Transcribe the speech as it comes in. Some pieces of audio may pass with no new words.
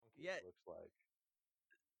Yeah, looks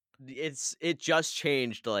like. it just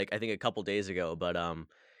changed like I think a couple days ago, but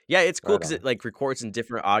yeah, it's cool Right because on. it like records in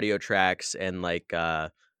different audio tracks and like I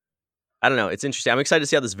don't know, it's interesting. I'm excited to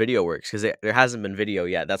see how this video works because there hasn't been video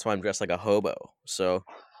yet. That's why I'm dressed like a hobo. So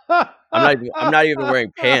I'm not even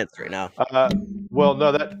wearing pants right now. Well,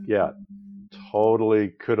 no, totally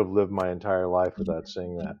could have lived my entire life without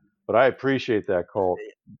seeing that. But I appreciate that, Colt.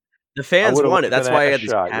 The I fans would have want it. liked an That's why I ass got these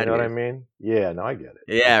shot. You know what I patties. mean? Yeah, no, I get it.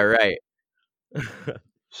 Yeah, right.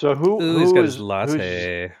 So Ooh, he's got his who's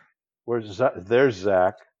latte. there's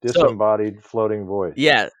Zack, So disembodied floating voice.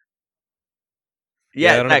 yeah,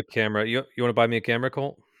 Yeah, I don't have Zach, a camera. You want to buy me a camera,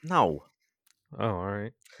 Colt? no. Oh, all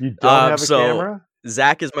right. You don't have a So camera?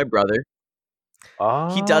 Zach is my brother.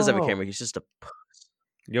 Oh, He does have a camera. He's just a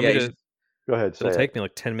You want yeah. me He's to? Go ahead, say It'll take it. me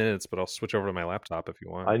like 10 minutes, but I'll switch over to my laptop if you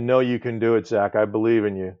want. I know you can do it, Zack. I believe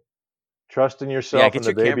in you. Trust in yeah. yourself Get and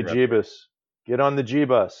the your baby camera up here. Jeebus. Get on the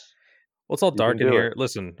G-bus. Well, it's all You dark can in do here. it.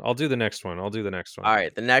 Listen, I'll do the next one. All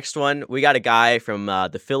right, the next one we got a guy from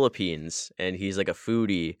the Philippines, and he's like a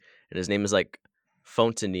foodie, and his name is like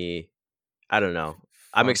Fontani. I don't know.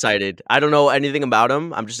 I'm Font- excited. I don't know anything about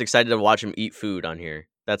him. I'm just excited to watch him eat food on here.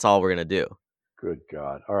 That's all we're gonna do. Good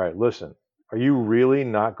God. All right, listen. Are you really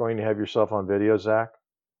not going to have yourself on video, Zack?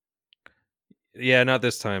 Yeah, not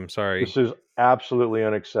this time. Sorry. This is absolutely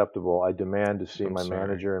unacceptable. I demand to see I'm my sorry.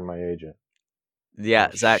 manager and my agent. Yeah,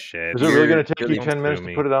 Oh, Zach. shit. Is it really going to You're take you Don't 10 sue minutes to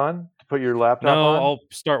me. put it on? To put your laptop No, on? I'll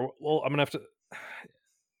start. Well, I'm gonna have to.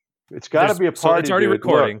 It's got to be a So party, it's already dude.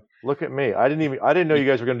 recording. Look at me. I didn't know you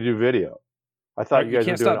guys were going to do video. I thought you You guys were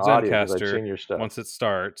can't doing stop audio because I'd Zencaster seen your stuff. once it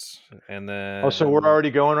starts, and then. Oh, so we're already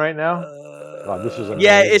going right now? Oh, this is amazing.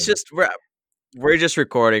 Yeah, it's just we're just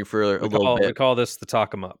recording for a little bit. We call this the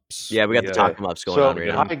talk 'em ups. Yeah, we got the talk 'em ups going on right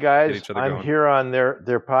now. Hi guys, each other I'm going. here on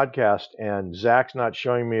their podcast, and Zach's not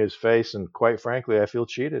showing me his face, and quite frankly, I feel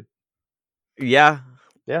cheated. Yeah,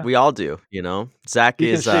 Yeah, we all do. You know, Zach He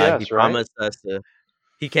can is see us, he right? promised us to.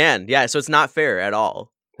 He can, yeah. So it's not fair at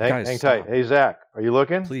all. hang Guys, tight. stop. Hey Zach, are you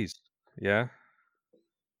looking? Please, yeah.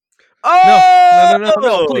 Oh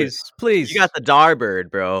No, please. You got the Dar bird,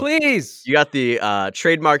 bro. Please. You got the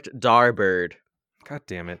trademarked Dar bird. God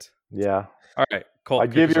damn it. Yeah. All right, Colt.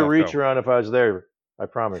 I'd give you a reach around if I was there. I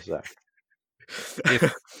promise that.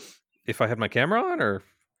 If I had my camera on, or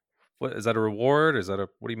what is that a reward? Is that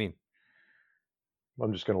what do you mean?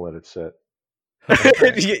 I'm just gonna let it sit.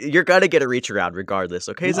 You're gonna get a reach around regardless,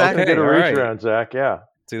 okay, Zach? Okay, get a all reach right. around, Zach. Yeah.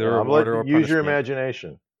 It's either a reward or a use your punishment.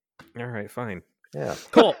 imagination. All right, fine. Yeah.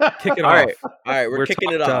 Cool. Kick it All off. right. All right, we're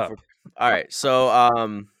kicking it topped off. up. All right, so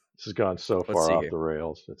This has gone so Let's far see off here. the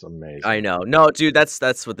rails. It's amazing. I know. No, dude, that's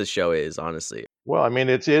what the show is, honestly. Well, I mean,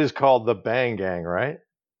 it is called the Bang Gang, right?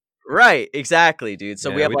 Right, exactly, dude. So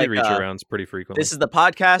Yeah, we have do like reach arounds pretty frequently. this is the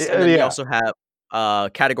podcast, and then we Yeah. also have a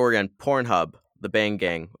category on Pornhub, the Bang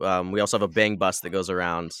Gang. We also have a bang bus that goes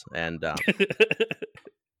around, and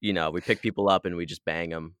you know, we pick people up and we just bang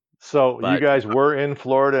them. So you But- guys were in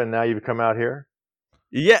Florida, and now you've come out here.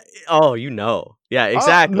 Yeah. Oh, you know. Yeah,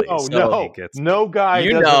 exactly. Oh, So- no guy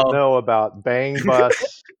You doesn't know about Bang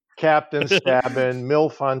Bus, Captain Stabbin',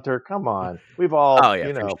 MILF Hunter. Come on, we've all. Oh, yeah,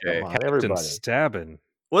 you for know, sure. come on, Captain everybody. Stabbin'.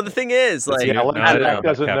 Well, the thing is, like, Yeah, No, Zach I didn't know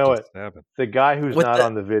doesn't about know Captain it. Stabbin'. The guy who's With not the-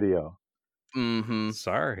 on the video. mm-hmm.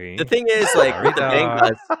 Sorry. The thing is, like, Sorry, with the bang dog.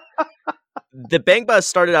 bus, the bang bus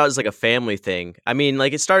started out as like a family thing. I mean,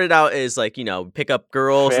 like, it started out as like, you know, pick up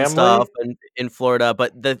girls and Family? stuff in Florida,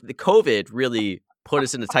 but the COVID really put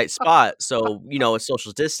us in a tight spot. So, you know, it's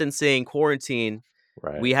social distancing, quarantine.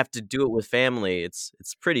 Right. We have to do it with family. It's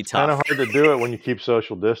pretty Kind tough. of hard to do it when you keep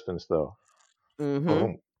social distance, though. Mm-hmm.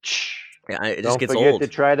 Boom. Yeah, it just Don't gets forget old. to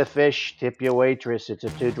try to fish. Tip your waitress. It's a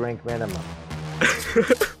 2-drink minimum.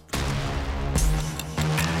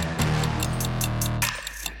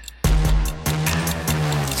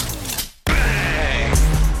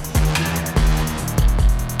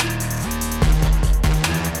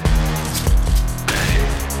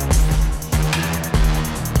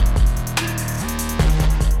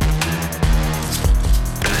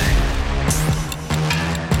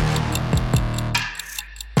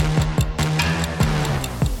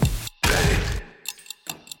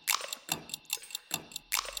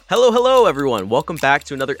 Hello, everyone. Welcome back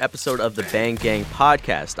to another episode of the Bang Gang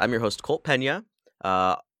podcast. I'm your host, Colt Pena.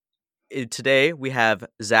 Today we have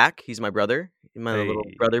Zack. He's my brother, my little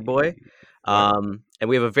brother boy. And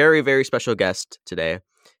we have a very, very special guest today.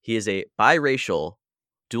 He is a biracial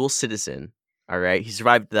dual citizen. All right. He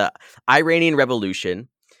survived the Iranian Revolution.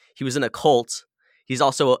 He was in a cult. He's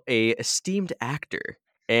also a esteemed actor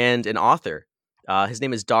and an author. His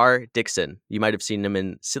name is Dar Dixon. You might have seen him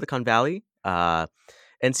in Silicon Valley,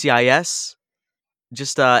 NCIS,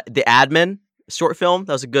 just the Admin short film.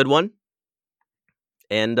 That was a good one.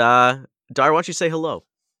 And Dar, why don't you say hello?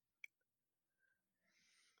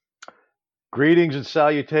 Greetings and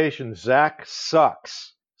salutations. Zack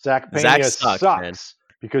sucks. Zack Pena sucks man.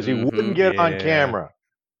 because he wouldn't get on camera.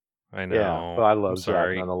 I know. Yeah, but I love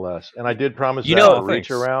Zack nonetheless. And I did promise Zack a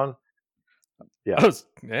reach around. Yeah,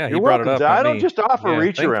 he brought it up. I don't just offer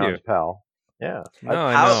reach arounds, pal. Yeah. No,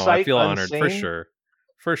 I know. I feel honored for sure.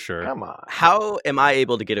 For sure. Come on. How am I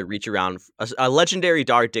able to get a reach around, a legendary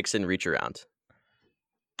Dar Dixon reach around?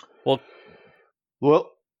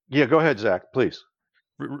 Well, yeah, go ahead, Zack, please.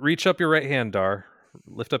 Reach up your right hand, Dar.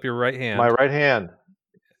 Lift up your right hand. My right hand.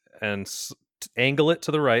 And angle it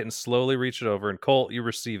to the right and slowly reach it over. And Colt, you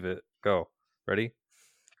receive it. Go. Ready?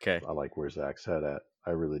 Okay. I like where Zack's head at.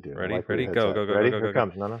 I really do. Ready? Like Ready? Go. Ready? Go. Here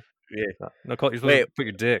comes. No. Yeah. No, Colt, you're supposed to put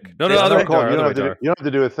your dick. No, Colt, Dar. You don't have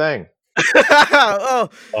to do a thing.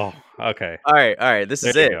 Oh, okay. All right. This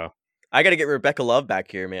is it. Go. I got to get Rebecca Love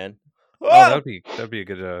back here, man. Oh, that'd be a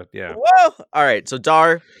good. Yeah. Whoa. All right. So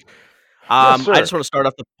Dar, Yes, I just want to start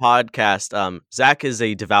off the podcast. Zack is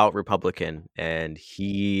a devout Republican, and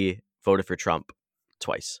he voted for Trump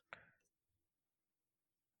twice.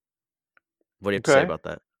 What do you have to say about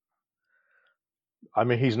that? I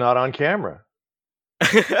mean, he's not on camera.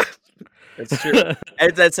 That's true.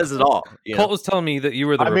 That says it all. Colt was telling me that you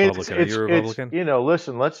were the Republican. Are you a Republican?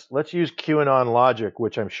 Listen, let's use QAnon logic,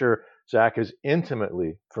 which I'm sure Zack is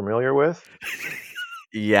intimately familiar with.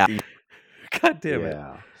 Yeah. God damn it.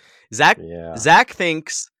 Zack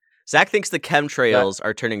thinks the chemtrails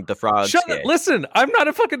are turning the frogs gay. Listen,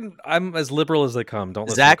 I'm as liberal as they come. Don't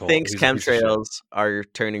listen Zack to Colt. thinks chemtrails are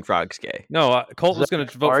turning frogs gay. No, Colt was going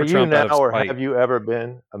to vote for Trump. Are you now, or have you ever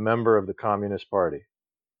been a member of the Communist Party?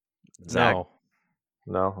 Zack?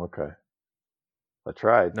 No. Okay. I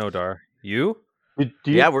tried. No, Dar. You?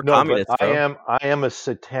 We're communists. I am a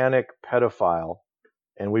satanic pedophile,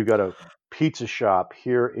 and we've got a pizza shop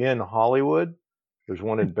here in Hollywood. There's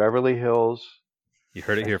one in Beverly Hills. You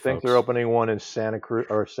heard it here, I think folks. they're opening one in Santa Cruz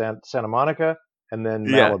or Santa Monica, and then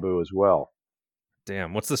Malibu as well.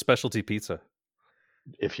 Damn, what's the specialty pizza?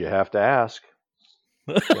 If you have to ask.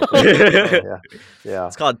 Yeah.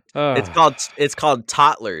 It's called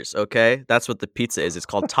Toddlers, okay? That's what the pizza is. It's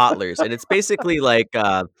called Toddlers, and it's basically like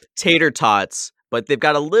tater tots, but they've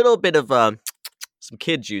got a little bit of some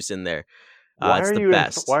kid juice in there. It's the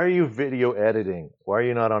best. Why are you video editing? Why are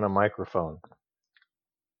you not on a microphone?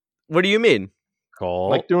 What do you mean?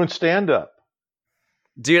 Colt. Like doing stand-up.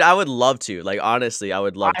 Dude, I would love to. Like, honestly, I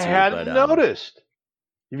would love to. I hadn't noticed.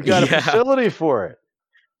 You've got a facility for it.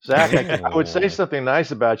 Zack, I would say something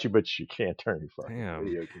nice about you, but you can't turn your fucking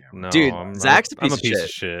video camera. No, dude, Zack's a piece of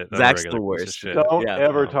shit. Zack's the worst. Don't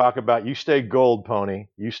ever talk about you. Stay gold, pony.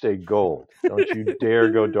 You stay gold. Don't you dare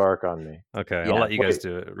go dark on me. Okay, I'll let you guys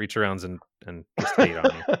do it. Reach arounds and just hate on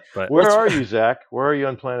me. But where are you, Zack? Where are you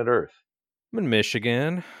on planet Earth? I'm in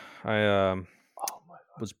Michigan. I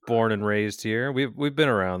was born and raised here. We've been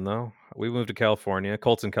around though. We moved to California.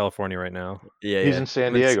 Colt's in California right now. Yeah, he's in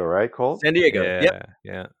San Diego, right, Colt? San Diego.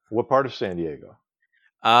 Yeah. What part of San Diego?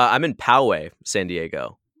 I'm in Poway, San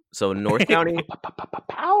Diego. So North County.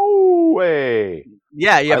 Poway.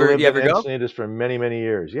 Yeah, you ever go? Encinitas for many, many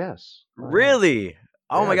years. Yes. Really?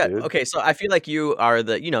 Oh my god. Dude. Okay, so I feel like you are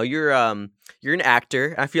you're an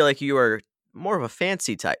actor. I feel like you are more of a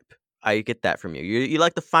fancy type. I get that from you. You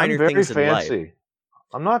like the finer things in life.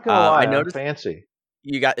 I'm not gonna lie. I noticed I'm fancy.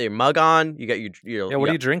 You got your mug on. You got your. Yeah. What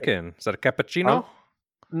are you drinking? Is that a cappuccino?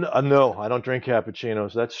 No, I don't drink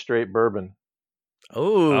cappuccinos. That's straight bourbon.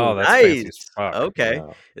 Oh, that's nice. Fancy as fuck. Okay,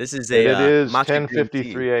 No. This is it is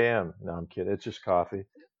 10:53 a.m. No, I'm kidding. It's just coffee.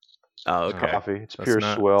 Oh, okay. It's coffee. It's pure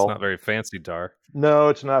swill. It's not very fancy, Dar. No,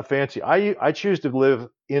 it's not fancy. I choose to live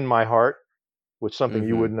in my heart, which something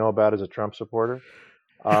you wouldn't know about as a Trump supporter.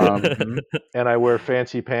 And I wear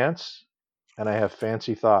fancy pants, and I have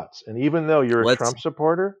fancy thoughts. And even though you're a Trump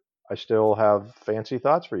supporter, I still have fancy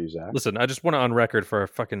thoughts for you, Zack. Listen, I just want to on record for our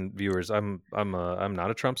fucking viewers. I'm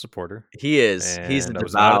not a Trump supporter. He is. He's a I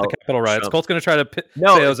was not at the Capitol riots. Trump. Colt's going to try to say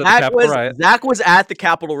I was at the Capitol riots. Zack was at the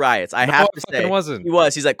Capitol riots. I have to say, wasn't. He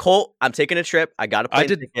was. He's like, Colt, I'm taking a trip. I got a plane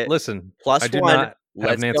ticket. Listen, plus I did one. not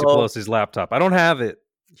have Nancy Pelosi's laptop. I don't have it.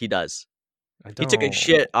 He does. I don't. He took a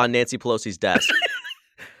shit on Nancy Pelosi's desk.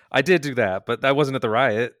 I did do that, but that wasn't at the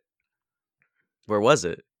riot. Where was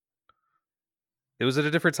it? It was at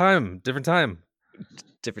a different time. Different time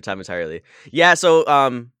entirely. Yeah, so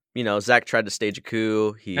Zack tried to stage a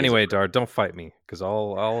coup. Anyway, Dar, don't fight me, because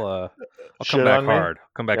I'll come back hard.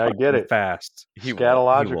 Come back fast.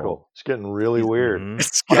 Scatological. It's getting really weird.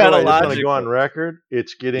 Scatological. I just want to go on record.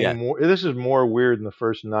 It's getting more. This is more weird in the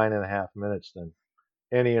first 9.5 minutes than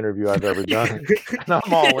any interview I've ever done, and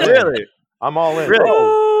I'm all in. Really? I'm all in. Really?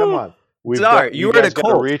 Oh, come on. Dar, you were in a guys got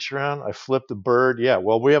to Colt. reach around. I flipped the bird. Yeah.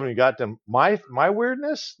 Well, we haven't got to my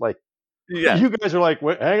weirdness. Like, Yeah. you guys are like,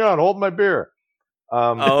 wait, hang on, hold my beer.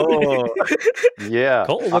 Yeah.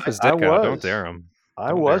 Colt will whip his dick out. Don't dare him.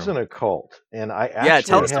 I was in a cult, and I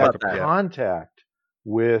actually had contact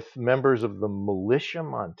with members of the militia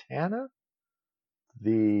Montana,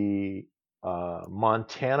 the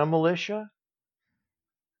Montana militia.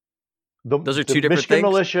 Those are two different Michigan things.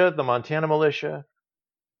 militia, the Montana militia,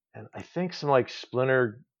 and I think some like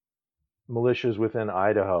splinter militias within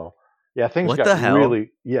Idaho. Yeah, things got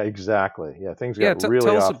really. Yeah, exactly. Yeah, things got really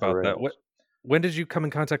tell us off about the rails. that. When did you come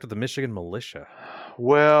in contact with the Michigan militia?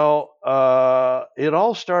 Well, it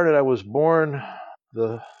all started. I was born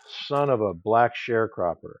the son of a black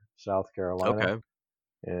sharecropper, South Carolina,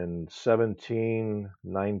 in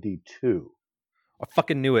 1792. I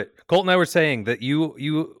fucking knew it. Colt and I were saying that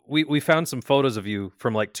we found some photos of you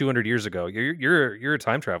from like 200 years ago. You're a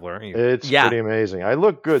time traveler, aren't you? It's pretty amazing. I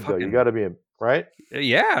look good though. You got to be right.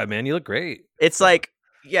 Yeah, man, you look great. It's like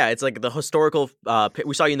it's like the historical.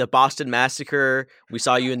 We saw you in the Boston Massacre. We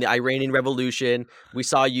saw you in the Iranian Revolution. We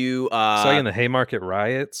saw you. Saw you in the Haymarket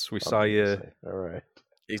riots. We saw you. All right.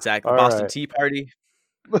 Exactly. All Boston right. Tea Party.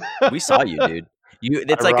 We saw you, dude.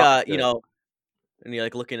 It's like and you're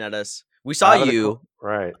like looking at us. We saw you.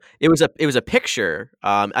 Right. It was a picture.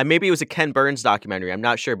 Maybe it was a Ken Burns documentary. I'm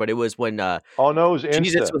not sure, but it was when it was Insta.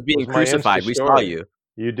 Jesus was being crucified. We saw you.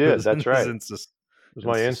 You did. That's right. It was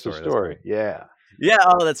my Insta story. Yeah. Yeah.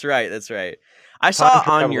 Oh, that's right. That's right. I saw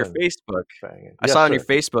on your Facebook. I saw on your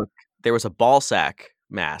Facebook there was a ball sack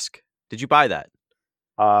mask. Did you buy that?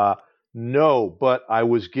 No, but I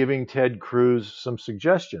was giving Ted Cruz some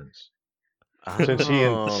suggestions. Since he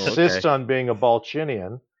insists on being a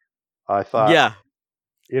Balchinian, I thought,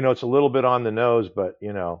 it's a little bit on the nose, but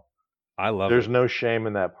I love there's no shame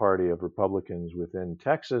in that party of Republicans within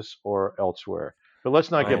Texas or elsewhere. But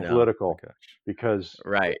let's not get political because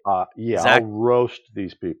Zack, I'll roast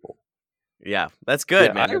these people. Yeah, that's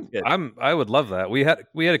good, man. I would love that. We had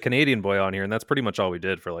a Canadian boy on here, and that's pretty much all we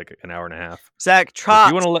did for like an hour and a half. Zack,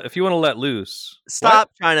 if you want to let loose,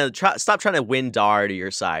 stop trying to win Dar to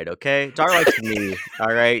your side. Okay, Dar likes me.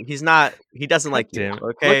 All right, he doesn't like you. Okay,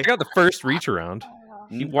 look, I got the first reach around.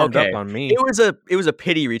 He warmed up on me. It was a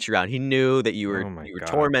pity reach around. He knew that you were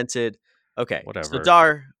tormented. Okay, whatever. So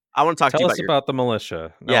Dar, I want to talk to you about the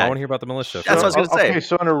militia. No, I want to hear about the militia. That's what I was going to say. Okay,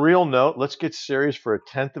 so on a real note, let's get serious for a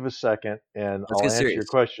tenth of a second, and I'll answer your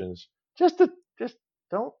questions. Just let's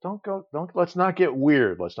not get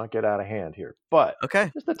weird. Let's not get out of hand here. But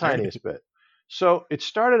just the tiniest bit. So it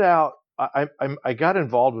started out. I got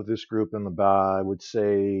involved with this group in about, I would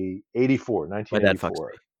say,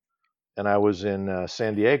 1984. And I was in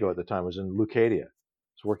San Diego at the time. I was in Leucadia. I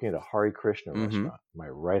was working at a Hare Krishna restaurant. My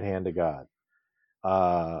right hand to God.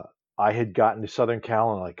 I had gotten to Southern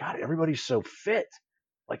Cal and like, God, everybody's so fit.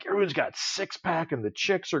 Like everyone's got 6-pack and the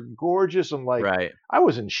chicks are gorgeous. I'm like, I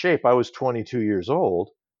was in shape. I was 22 years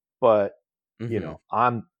old, but I don't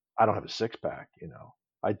have a 6-pack.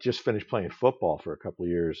 I just finished playing football for a couple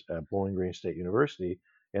of years at Bowling Green State University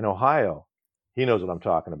in Ohio. He knows what I'm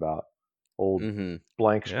talking about. Old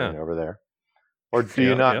blank screen over there. Or do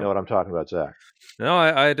you not know what I'm talking about, Zach? No,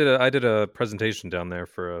 I did a presentation down there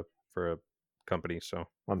for a company. So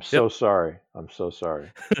I'm so sorry.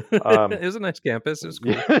 It was a nice campus. It was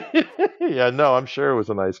cool. Yeah, no, I'm sure it was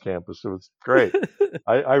a nice campus. It was great.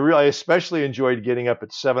 I especially enjoyed getting up at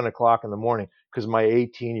 7:00 in the morning because my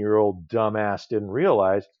 18-year-old dumbass didn't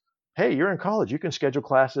realize, hey, you're in college. You can schedule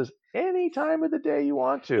classes any time of the day you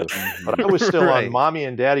want to. But I was still on mommy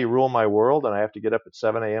and daddy rule my world, and I have to get up at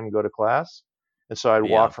 7 a.m. and go to class. And so I'd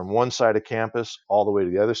walk from one side of campus all the way to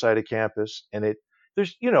the other side of campus. And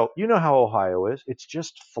there's how Ohio is. It's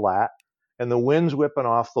just flat, and the wind's whipping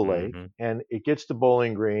off the lake, and it gets to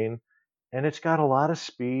Bowling Green, and it's got a lot of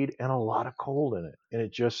speed and a lot of cold in it. And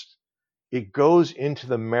it goes into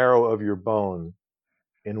the marrow of your bone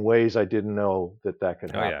in ways I didn't know that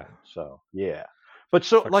could happen. So, yeah. But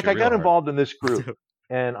so, like, I got involved in this group,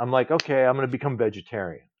 and I'm like, okay, I'm going to become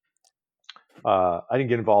vegetarian. I didn't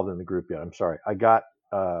get involved in the group yet. I'm sorry. I got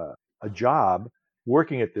a job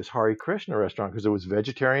working at this Hare Krishna restaurant because it was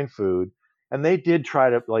vegetarian food. And they did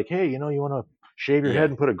try to, like, hey, you want to shave your head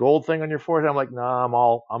and put a gold thing on your forehead? I'm like,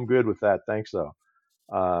 nah, I'm good with that. Thanks, though.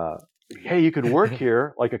 Hey, you could work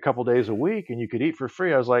here like a couple days a week and you could eat for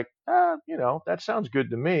free. I was like, that sounds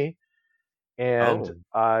good to me. And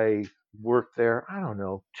I worked there, I don't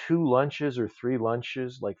know, 2 lunches or 3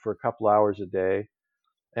 lunches, like for a couple hours a day.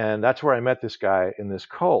 And that's where I met this guy in this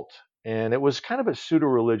cult. And it was kind of a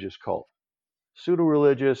pseudo-religious cult.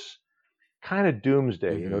 pseudo-religious, kind of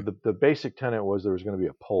doomsday. You know, Mm-hmm. the basic tenet was there was going to be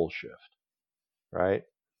a pole shift, right?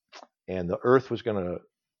 And the Earth was going to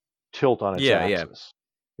tilt on its Yeah, yeah. axis.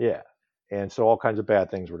 Yeah. And so all kinds of bad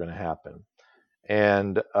things were going to happen.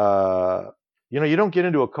 And, you know, you don't get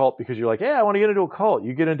into a cult because you're like, yeah, I want to get into a cult.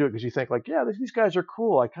 You get into it because you think like, yeah, these guys are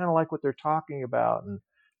cool. I kind of like what they're talking about. And,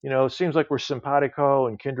 you know, it seems like we're simpatico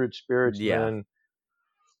and kindred spirits. And Yeah. then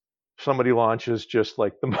somebody launches just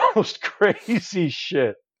like the most crazy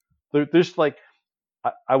shit. There's like,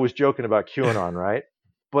 I was joking about QAnon, right?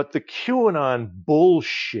 But the QAnon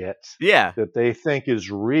bullshit Yeah. that they think is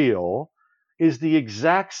real is the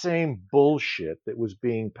exact same bullshit that was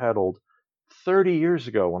being peddled 30 years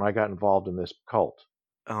ago when I got involved in this cult.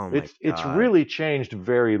 Oh my It's God. really changed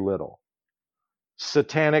very little.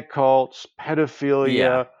 Satanic cults, pedophilia,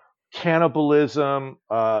 Yeah. cannibalism,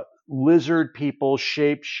 lizard people,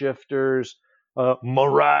 shapeshifters, my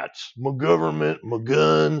rights, my government, my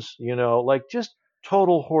guns, you know, like just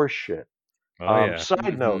total horse shit. Oh yeah.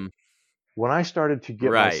 Side note, Mm-hmm. when I started to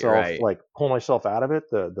get Right, myself, right. like pull myself out of it,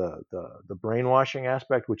 the brainwashing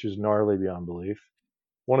aspect, which is gnarly beyond belief,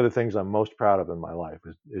 one of the things I'm most proud of in my life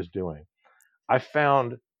is doing. I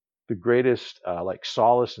found the greatest like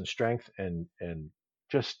solace and strength and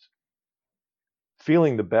just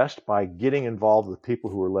feeling the best by getting involved with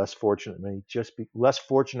people who are less fortunate than me, less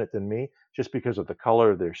fortunate than me, just because of the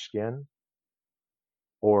color of their skin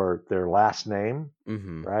or their last name,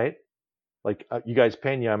 Mm-hmm. right? Like you guys,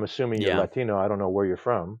 Pena, I'm assuming you're Yeah. Latino. I don't know where you're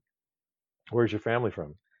from. Where's your family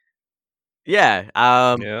from? Yeah.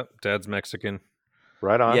 Yeah. Dad's Mexican.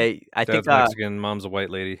 Right on. Yeah. I think. Dad's Mexican. Mom's a white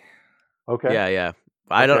lady. Okay. Yeah. Yeah.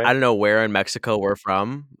 I Okay. don't know where in Mexico we're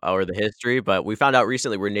from or the history, but we found out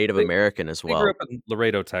recently we're Native American as We grew well. up in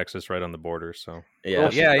Laredo, Texas, right on the border. So Yeah.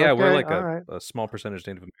 yeah, we're Okay, like all right. a small percentage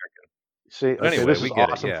Native American. See, But okay, anyway, this we is get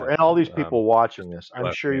it. awesome Yeah. and all these people watching this. I'm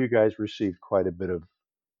last sure name. you guys received quite a bit of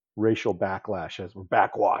racial backlash, or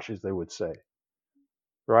backwash, as they would say.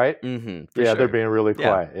 Right? Mm-hmm. For Yeah, sure. they're being really Yeah.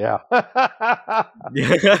 quiet. Yeah.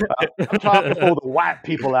 I'm talking for the white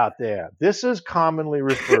people out there. This is commonly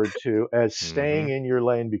referred to as staying in your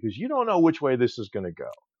lane because you don't know which way this is going to go,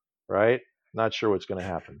 right? Not sure what's going to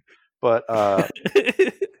happen. But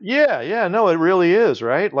yeah, no, it really is,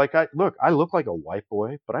 right? Like I look like a white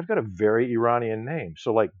boy, but I've got a very Iranian name.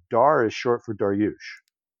 So like Dar is short for Daryush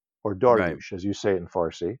or Right. Daryush, as you say it in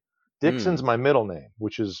Farsi. Dixon's my middle name,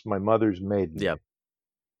 which is my mother's maiden name. Yeah.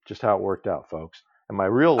 Just how it worked out, folks. And my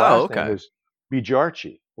real Oh, last name okay. was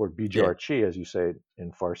Bijarchi, or Yeah. Bijarchi, as you say it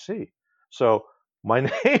in Farsi. So my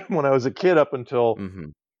name when I was a kid up until Mm-hmm.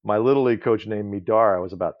 my little league coach named me Dar, I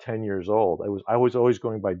was about 10 years old. I was always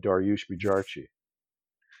going by Daryush Bijarchi.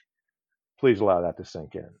 Please allow that to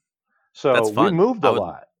sink in. So That's we fun. moved a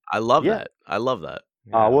lot. I love Yeah. that. I love that.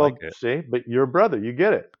 Yeah, I Well, like it. see, but you're a brother. You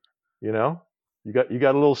get it. You know, you got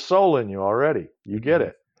a little soul in you already. You get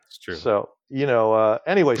it. It's true. So, you know,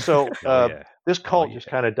 anyway, so Oh yeah. this cult yeah. just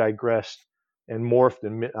kind of digressed and morphed.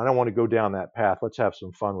 And I don't want to go down that path. Let's have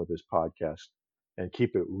some fun with this podcast and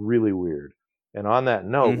keep it really weird. And on that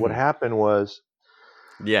note, what Mhm. happened was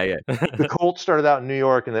Yeah. the cult started out in New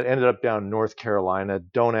York and then ended up down in North Carolina.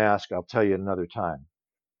 Don't ask. I'll tell you another time.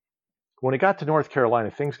 When it got to North Carolina,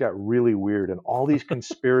 things got really weird, and all these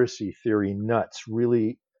conspiracy theory nuts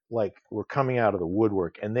really like were coming out of the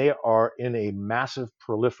woodwork, and they are in a massive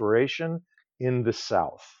proliferation in the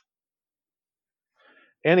South.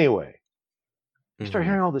 Anyway, you start Mhm.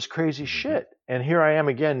 hearing all this crazy shit, and here I am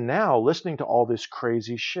again now listening to all this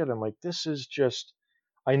crazy shit. I'm like, this is just,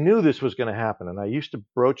 I knew this was going to happen, and I used to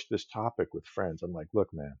broach this topic with friends. I'm like,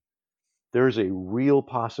 look, man, there's a real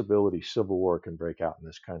possibility civil war can break out in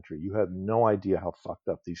this country. You have no idea how fucked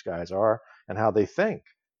up these guys are and how they think,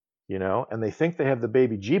 you know, and they think they have the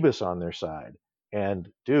baby Jeebus on their side. And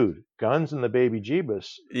dude, guns and the baby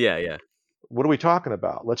Jeebus, Yeah. what are we talking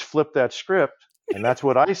about? Let's flip that script. And that's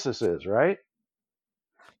what ISIS is, right?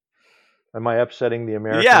 Am I upsetting the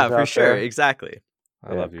Americans Yeah, for out sure. there? Exactly.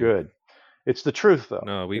 I love you. Good. It's the truth, though.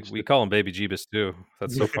 No, we call him Baby Jeebus too.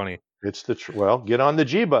 That's so funny. It's well, get on the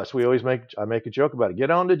G bus. We always I make a joke about it. Get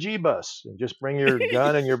on the G bus and just bring your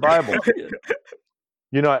gun and your Bible.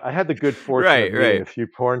 You know, I had the good fortune of meeting a few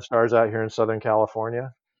porn stars out here in Southern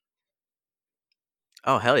California.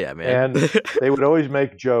 Oh, hell yeah, man. And they would always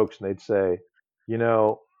make jokes and they'd say, you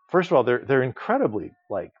know, first of all, they're incredibly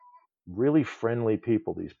like really friendly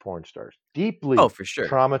people, these porn stars. Deeply for sure.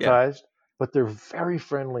 traumatized, but they're very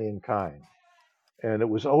friendly and kind. And it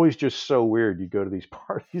was always just so weird. You go to these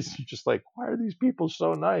parties, you're just like, why are these people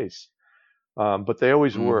so nice? But they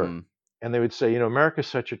always were. And they would say, you know, America's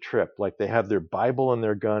such a trip. Like they have their Bible and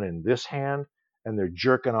their gun in this hand, and they're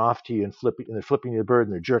jerking off to you and they're flipping you the bird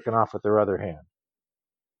and they're jerking off with their other hand.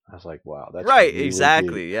 I was like, wow, that's Right, really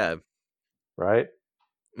exactly. deep. Yeah. Right?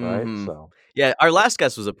 Right? Mm-hmm. So yeah, our last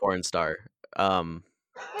guest was a porn star.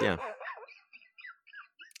 Yeah.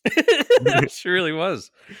 She really was.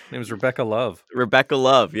 Her name was Rebecca Love. Rebecca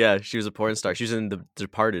Love. Yeah, she was a porn star. She was in The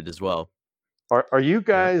Departed as well. Are you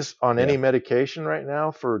guys on Yeah. any medication right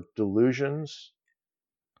now for delusions?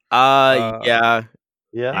 Yeah.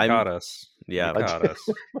 Yeah. He caught us. Yeah. He caught us.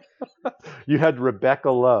 You had Rebecca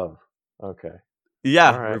Love. Okay.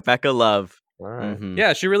 Yeah, All right. Rebecca Love. All right. Mhm.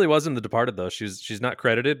 Yeah, she really was in The Departed though. She's not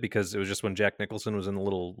credited because it was just when Jack Nicholson was in the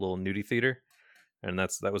little nudie theater, and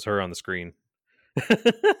that was her on the screen.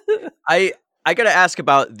 I gotta ask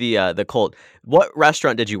about the Colt. What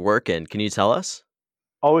restaurant did you work in? Can you tell us?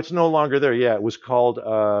 Oh, it's no longer there. Yeah, it was called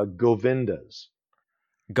Govinda's.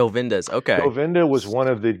 Govinda's. Okay. Govinda was one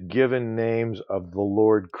of the given names of the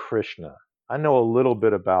Lord Krishna. I know a little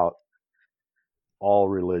bit about all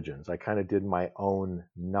religions. I kind of did my own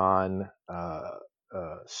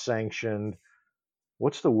non-sanctioned.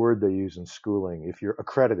 What's the word they use in schooling? If you're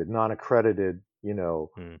accredited, non-accredited,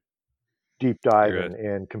 deep dive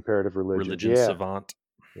in comparative religion. Religion savant.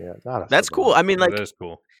 Yeah, not a That's savant. cool. I mean, like, that is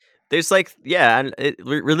cool. There's like, yeah, and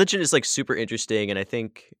religion is like super interesting, and I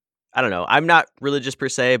think I don't know. I'm not religious per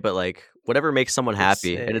se, but like whatever makes someone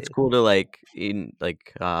happy, and it's cool to like I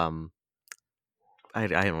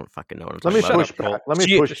don't fucking know what I'm talking about. Let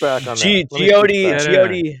me push back on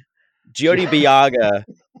that. Giodi Biaga.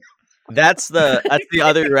 That's the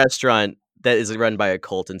other restaurant that is run by a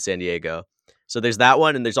cult in San Diego. So there's that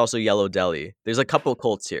one, and there's also Yellow Deli. There's a couple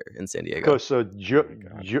cults here in San Diego. So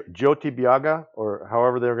Jyoti Biaga, or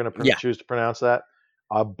however they're going to choose to pronounce that,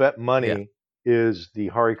 I'll bet money is the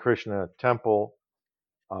Hare Krishna temple.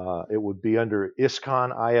 It would be under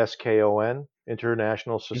ISKCON, ISKON,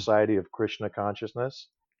 International Society of Krishna Consciousness.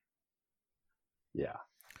 Yeah,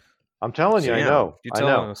 I'm telling you, I know.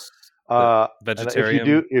 Vegetarian.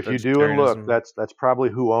 And if you do and look, that's probably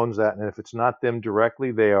who owns that. And if it's not them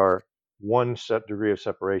directly, they are one degree of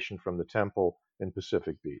separation from the temple in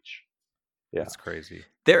Pacific Beach. Yeah, that's crazy.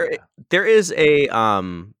 There is a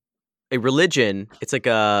religion. It's like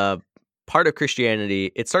a part of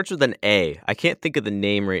Christianity. It starts with an A. I can't think of the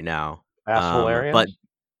name right now. But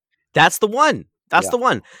that's the one. That's the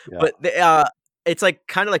one. Yeah. But it's like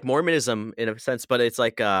kind of like Mormonism in a sense, but it's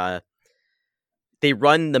like they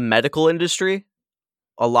run the medical industry.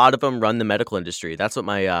 A lot of them run the medical industry. That's what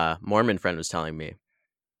my Mormon friend was telling me.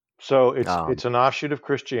 So it's an offshoot of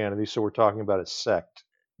Christianity. So we're talking about a sect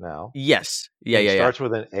now. Yes. Yeah. It starts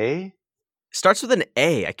with an A. Starts with an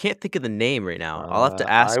A. I can't think of the name right now. I'll have to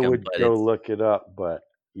ask him. I would go look it up, but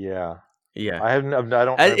yeah. I don't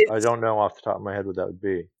know off the top of my head what that would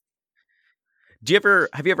be.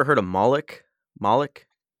 Have you ever heard of Moloch? Moloch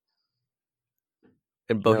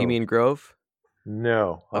in Bohemian Grove?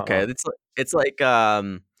 No. Okay, it's like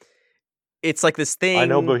this thing. I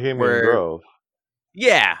know Bohemian Grove.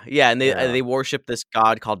 Yeah, and they worship this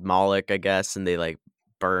god called Moloch, I guess, and they like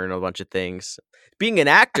burn a bunch of things. Being an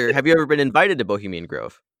actor, have you ever been invited to Bohemian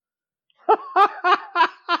Grove?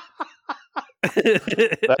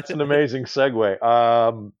 That's an amazing segue.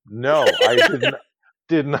 No, I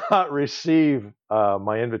did not receive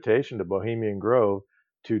my invitation to Bohemian Grove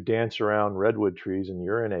to dance around redwood trees and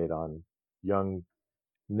urinate on young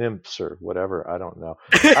nymphs or whatever. I don't know.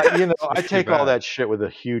 I take all that shit with a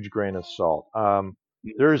huge grain of salt.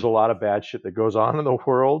 There's a lot of bad shit that goes on in the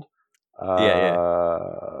world. I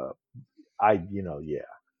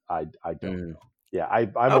don't know. Yeah,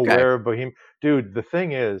 I'm aware of Bohemian. Dude, the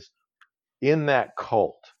thing is, in that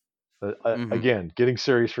cult, again, getting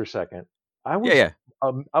serious for a second, I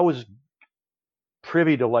was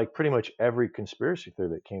privy to like pretty much every conspiracy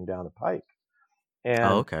theory that came down the pike.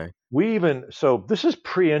 And so this is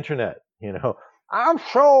pre-internet, I'm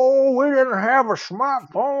sure we didn't have a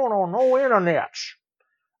smartphone or no internet.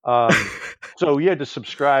 So you had to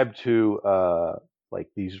subscribe to like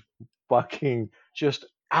these fucking just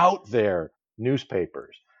out there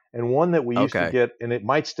newspapers. And one that we used to get, and it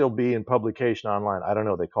might still be in publication online, I don't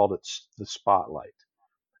know, they called it the Spotlight.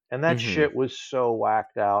 And that shit was so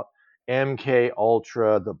whacked out. MK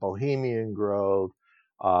Ultra, the Bohemian Grove,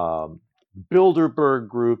 Bilderberg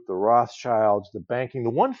Group, the Rothschilds, the banking. The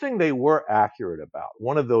one thing they were accurate about,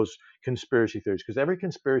 one of those conspiracy theories, because every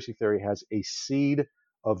conspiracy theory has a seed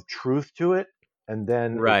of truth to it, and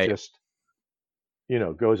then it just,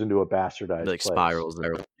 goes into a bastardized place. Spirals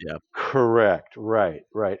there. Yeah. Correct. Right.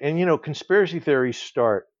 And, conspiracy theories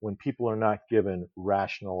start when people are not given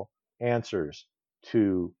rational answers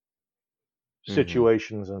to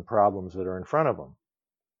situations and problems that are in front of them.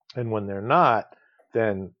 And when they're not,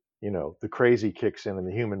 then the crazy kicks in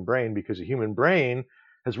the human brain, because the human brain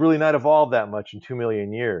has really not evolved that much in 2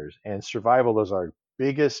 million years, and survival is our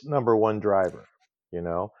biggest number one driver.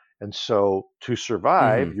 And so to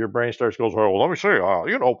survive, your brain starts goes, well, let me see,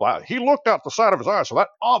 he looked out the side of his eye, so that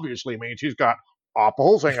obviously means he's got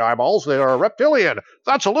opposing eyeballs that are reptilian.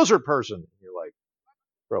 That's a lizard person. And you're like,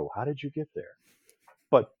 bro, how did you get there?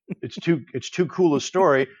 But it's too cool a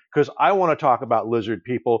story, because I want to talk about lizard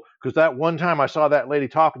people, because that one time I saw that lady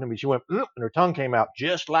talking to me, she went, and her tongue came out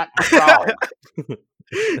just like a frog.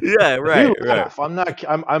 Yeah, right.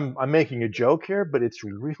 I'm making a joke here, but it's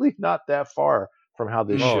really not that far from how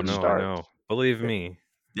this shit starts. I know. Believe me.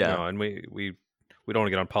 Yeah. No, and we don't want to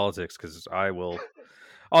get on politics, because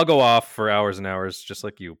I'll go off for hours and hours, just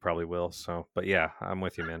like you probably will. So, but yeah, I'm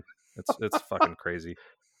with you, man. It's fucking crazy.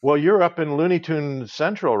 Well, you're up in Looney Tune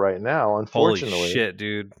Central right now, unfortunately. Holy shit,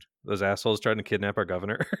 dude! Those assholes trying to kidnap our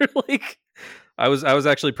governor. Like, I was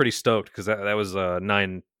actually pretty stoked, because that was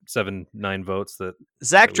 9 votes that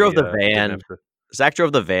Zack drove the van. Zack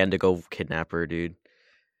drove the van to go kidnap her, dude.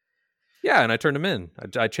 Yeah, and I turned him in.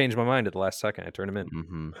 I changed my mind at the last second. I turned him in.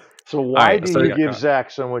 Mm-hmm. So why do you give Zack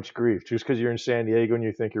so much grief? Just because you're in San Diego and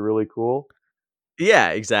you think you're really cool? Yeah,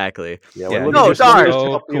 exactly. Yeah, no, Dar,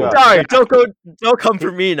 don't come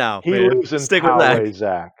for me now. He lives in Poway,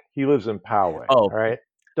 Zack. He lives in Poway. Oh, all right.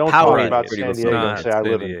 Don't talk about San Diego and say I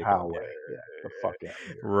live in Poway. Yeah, the fuck out of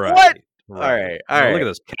here. Right. What? Right. All right. Look at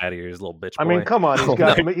those cat ears, little bitch boy. I mean, come on.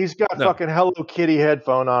 He's got fucking Hello Kitty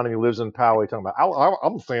headphone on, and he lives in Poway. Talking about,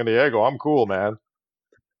 I'm San Diego. I'm cool, man.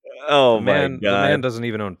 Oh my god. The man doesn't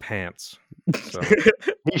even own pants. So.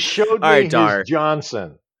 He showed me his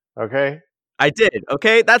Johnson. Okay. I did.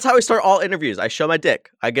 Okay, that's how I start all interviews. I show my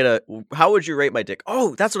dick. I get how would you rate my dick?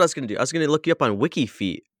 Oh, that's what I was gonna do. I was gonna look you up on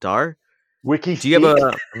WikiFeet, Dar. WikiFeet. Do you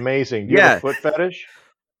have amazing? Do you have a foot fetish?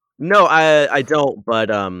 No, I don't.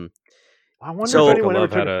 But I wonder if anyone ever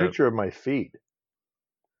took a picture of my feet.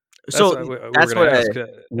 That's what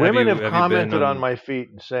women have commented on my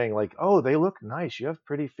feet and saying, like, "Oh, they look nice. You have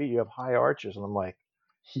pretty feet. You have high arches." And I'm like,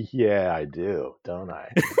 yeah, I do, don't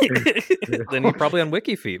I? Then you're probably on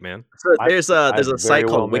WikiFeet, man. So there's a site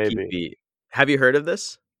called WikiFeet. Have you heard of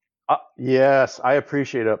this? Yes, I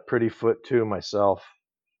appreciate a pretty foot too myself.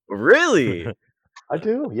 Really? I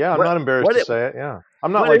do. Yeah, I'm not embarrassed to say it. Yeah,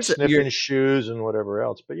 I'm not like sniffing shoes and whatever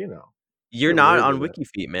else, but you're not on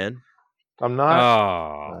WikiFeet, man. I'm not.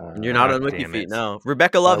 Oh, you're not on WikiFeet. No,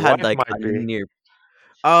 Rebecca Love had like a near.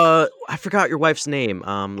 I forgot your wife's name.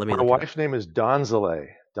 Let me. My wife's name is Donzale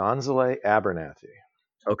Abernathy.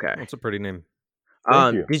 Okay, that's a pretty name.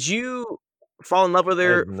 Thank you. Did you fall in love with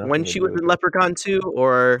her when she was in Leprechaun 2,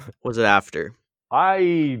 or was it after?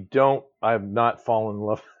 I've not fallen in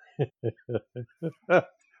love.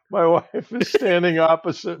 My wife is standing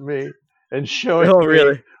opposite me and showing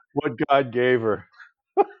me what God gave her.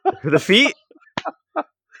 The feet?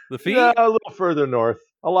 The feet? Yeah, a little further north.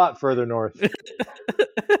 A lot further north.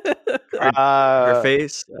 Her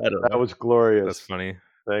face? I don't know. That was glorious. That's funny.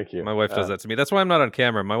 Thank you. My wife does that to me. That's why I'm not on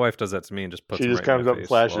camera. My wife does that to me and just puts. She just comes up and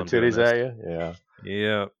flashes her titties at you.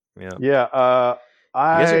 Yeah. Yeah.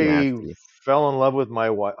 I fell in love with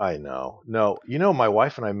my wife. I know. No, my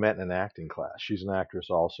wife and I met in an acting class. She's an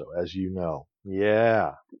actress also, as you know.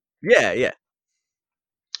 Yeah. Yeah.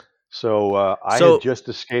 So I had just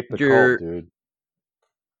escaped the cult, dude.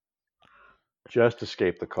 Just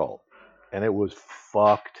escaped the cult. And it was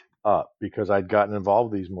fucked up because I'd gotten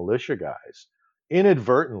involved with these militia guys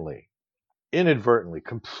inadvertently,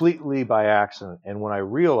 completely by accident. And when I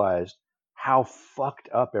realized how fucked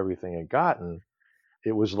up everything had gotten,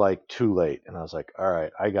 it was like too late. And I was like, all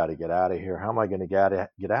right, I got to get out of here. How am I going to get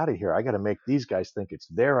out of here? I got to make these guys think it's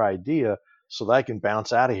their idea so that I can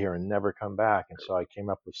bounce out of here and never come back. And so I came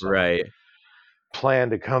up with some plan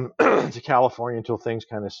to come to California until things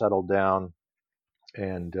kind of settled down.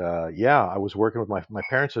 And I was working with my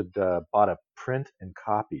parents had bought a print and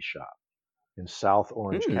copy shop in South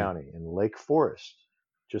Orange County in Lake Forest,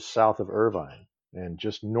 just south of Irvine and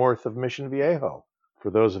just north of Mission Viejo, for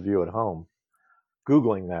those of you at home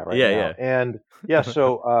Googling that right now. Yeah. And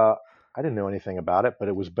so I didn't know anything about it, but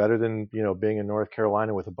it was better than, being in North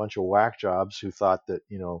Carolina with a bunch of whack jobs who thought that,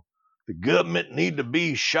 the government need to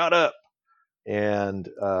be shut up. And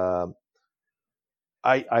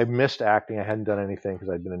I missed acting. I hadn't done anything because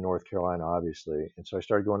I'd been in North Carolina, obviously. And so I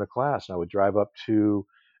started going to class, and I would drive up to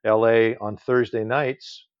LA on Thursday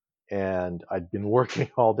nights, and I'd been working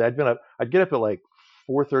all day. I'd get up at like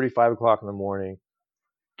 4:30, 5 o'clock in the morning,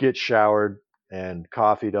 get showered and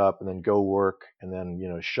coffeeed up, and then go work, and then,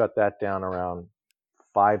 shut that down around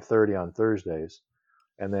 5:30 on Thursdays.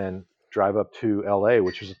 And then drive up to LA,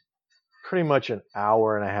 which was pretty much an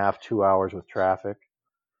hour and a half, 2 hours with traffic.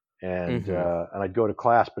 And I'd go to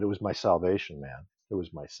class, but it was my salvation, man. It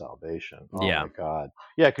was my salvation. Oh my God.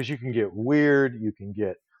 Yeah, because you can get weird, you can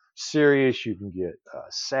get serious, you can get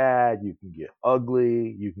sad, you can get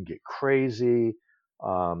ugly, you can get crazy.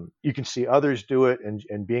 You can see others do it,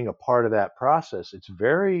 and being a part of that process, it's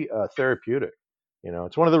very therapeutic.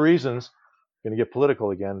 It's one of the reasons, I'm going to get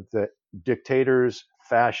political again, that dictators,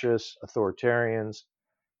 fascists, authoritarians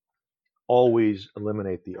always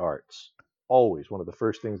eliminate the arts. Always. One of the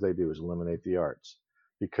first things they do is eliminate the arts,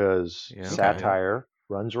 because satire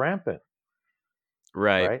runs rampant.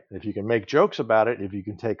 Right. If you can make jokes about it, if you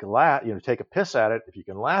can take a piss at it, if you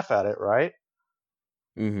can laugh at it, right?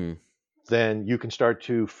 Then you can start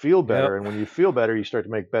to feel better, and when you feel better, you start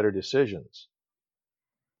to make better decisions.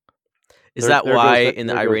 Is that why in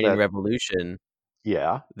the Iranian Revolution,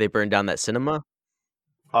 they burned down that cinema?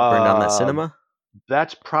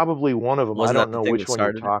 That's probably one of them. Wasn't I don't know which one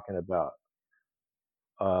you're talking about.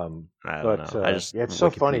 I don't know. It's so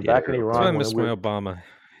funny. Back in Iran, I miss my Obama.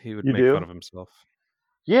 He would make fun of himself.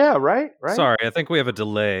 Yeah, right. Sorry, I think we have a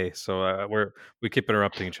delay, so we keep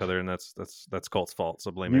interrupting each other, and that's Colt's fault.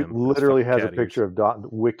 So blame him. You literally has a picture of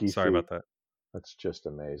Wiki. Sorry about that. That's just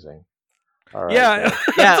amazing. All right, yeah.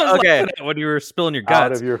 Okay. When you were spilling your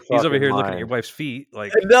guts, he's over here mind. looking at your wife's feet.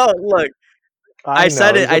 Like, no, look. I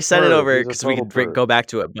sent it over because we could go back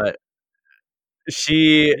to it, but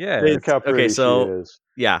look how pretty she is.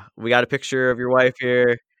 Yeah, we got a picture of your wife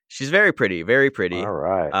here. She's very pretty, very pretty. All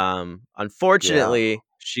right. Unfortunately,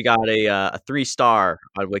 she got a 3-star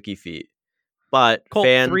on WikiFeet, but Colt,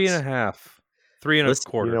 fans 3.5,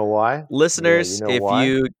 3.25. You know why, listeners? If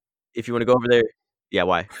you want to go over there,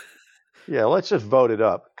 why? Yeah, let's just vote it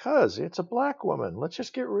up, cause it's a black woman. Let's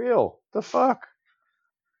just get real. The fuck.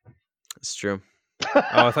 It's true.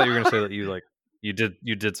 Oh, I thought you were gonna say that you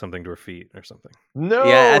did something to her feet or something. No.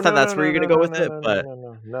 Yeah, I thought that's where you're gonna go with it, but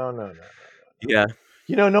no. Yeah.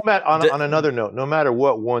 No matter on another note, no matter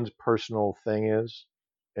what one's personal thing is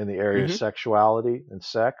in the area of sexuality and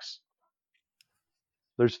sex,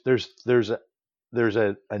 there's a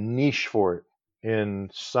niche for it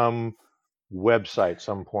in some website,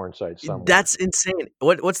 some porn site, somewhere. That's insane.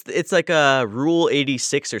 It's like a Rule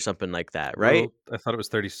 86 or something like that, right? I thought it was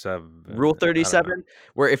 37. Rule 37,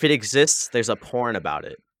 where if it exists, there's a porn about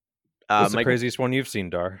it. What's the craziest one you've seen,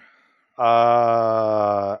 Dar?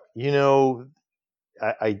 I don't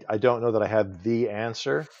know that I have the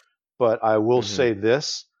answer, but I will say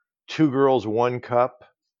this: 2 girls, 1 cup.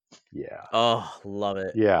 Yeah. Oh, love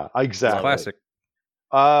it. Yeah, exactly. Classic.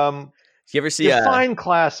 You ever see define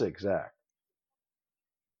classic, Zach?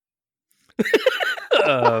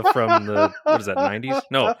 From the, what is that, 90s?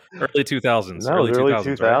 No, early 2000s. No, early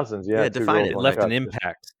 2000s. Right? Yeah, define it. It left an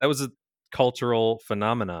impact. That was a cultural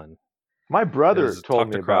phenomenon. My brother told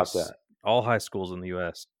me about that. All high schools in the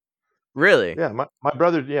U.S. Really? Yeah, my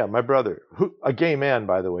brother, who, a gay man,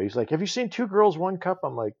 by the way. He's like, "Have you seen 2 girls, 1 cup?"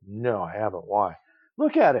 I'm like, "No, I haven't. Why?"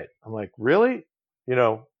 Look at it. I'm like, "Really?"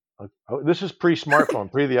 This is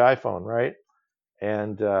pre-smartphone, pre the iPhone, right?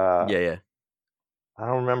 And yeah. I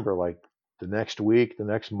don't remember, like, the next week, the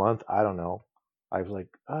next month, I don't know. I was like,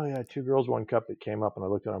 "Oh yeah, 2 girls, 1 cup." It came up, and I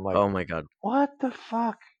looked at it. I'm like, "Oh my god, what the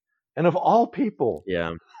fuck?" And of all people,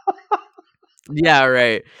 yeah, yeah,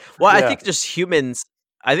 right. Well, I think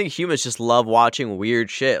humans just love watching weird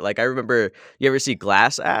shit. Like, I remember, you ever see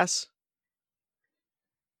Glass Ass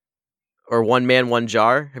or One Man One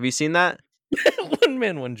Jar? Have you seen that? One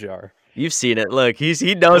Man One Jar. You've seen it. Look,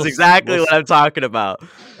 he knows exactly what I'm talking about.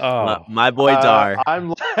 Oh, my boy Dar.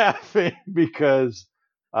 I'm laughing because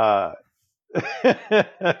you got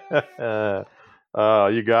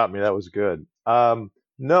me. That was good.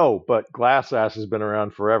 No, but Glass Ass has been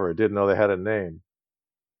around forever. Didn't know they had a name.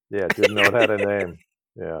 Yeah, didn't know it had a name.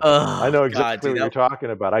 Yeah, I know exactly what you're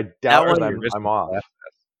talking about. I doubt that I'm off.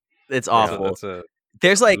 It's awful. That's a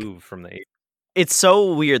There's like move from the 80s. It's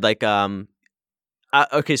so weird. Like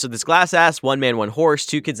okay, so this Glass Ass, One Man One Horse,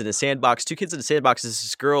 2 kids in a sandbox. 2 kids in a sandbox is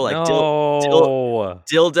this girl like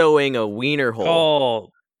dildoing a wiener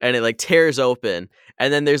hole, and it like tears open.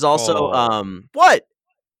 And then there's also what?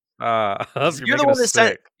 You're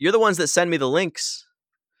the ones that send me the links.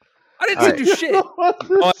 I didn't do shit.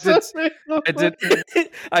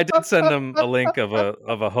 I did send them a link of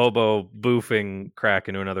a hobo boofing crack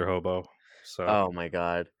into another hobo. So. Oh my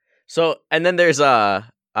god. So, and then there's that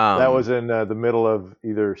was in the middle of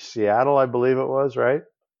either Seattle, I believe it was, right?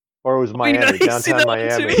 Or it was Miami, downtown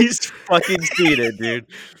Miami. He's fucking seen it, dude.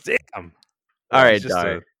 Damn. All right,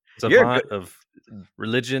 Dar. It's a savant of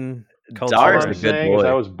religion, culture. All I'm saying is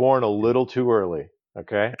I was born a little too early.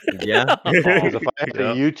 Okay. Yeah. Because if I had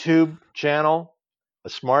a YouTube channel, a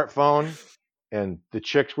smartphone, and the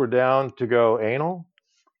chicks were down to go anal,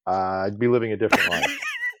 I'd be living a different life.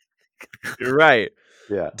 You're right.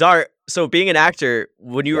 Yeah. Dar, so being an actor,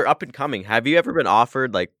 when you Yeah. were up and coming, have you ever been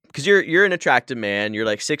offered, like, because you're an attractive man, you're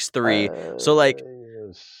like 6'3", so like,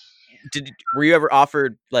 were you ever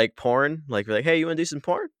offered like porn? Like, hey, you want to do some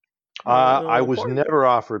porn? I was Porn? never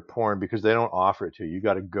offered porn because they don't offer it to you. You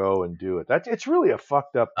got to go and do it. It's really a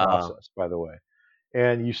fucked up process, by the way.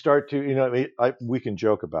 And you start to, you know, we can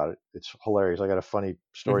joke about it. It's hilarious. I got a funny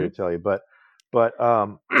story to tell you, but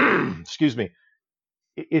excuse me.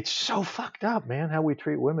 It's so fucked up, man, how we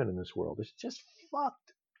treat women in this world. It's just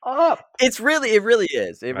fucked up. It really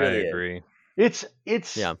is. It really I agree. It's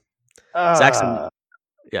yeah. Saxon,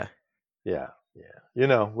 yeah. You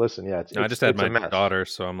know, listen, yeah. I just had my daughter,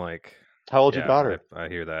 so I'm like, how old's your daughter? I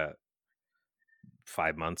hear that.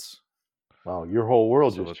 5 months. Wow, your whole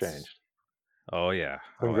world just changed. Oh yeah.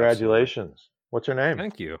 Congratulations. What's her name?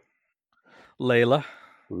 Thank you. Layla.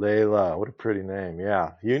 What a pretty name.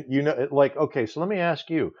 Yeah. You know, like, okay, so let me ask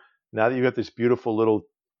you, now that you got this beautiful little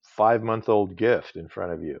 5-month-old gift in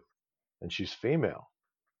front of you, and she's female,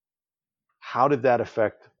 how did that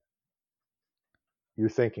affect your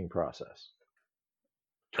thinking process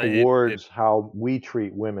towards how we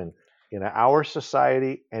treat women in our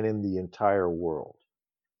society and in the entire world?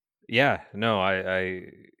 Yeah, no,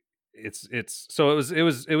 it's so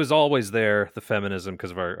it was always there, the feminism,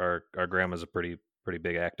 because of our grandma's a pretty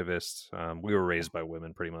big activist. We were raised by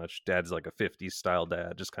women pretty much. Dad's like a 50s style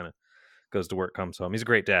dad, just kind of goes to work, comes home. He's a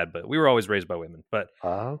great dad, but we were always raised by women. But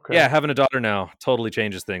yeah, having a daughter now totally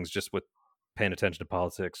changes things, just with paying attention to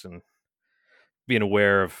politics and being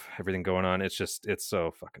aware of everything going on. It's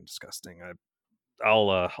so fucking disgusting.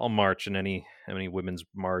 I'll march in any women's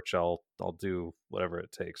march. I'll do whatever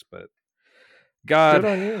it takes. But God,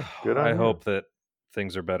 good on you. Good on I you. hope that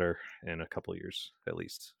things are better in a couple of years, at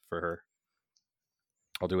least for her.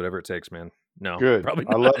 I'll do whatever it takes, man. No, good. Probably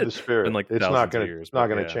not. I love the spirit. Been like it's not going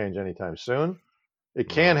to yeah. change anytime soon. It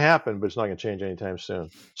can happen, but it's not going to change anytime soon.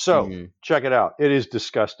 So check it out. It is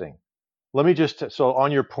disgusting. Let me just so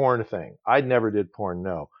on your porn thing. I never did porn.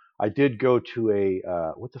 No, I did go to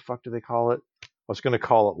a what the fuck do they call it? I was going to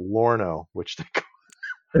call it Lorno, which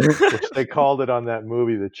they called it on that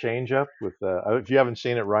movie, The Change Up, with if you haven't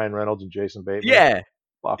seen it, Ryan Reynolds and Jason Bateman. Yeah,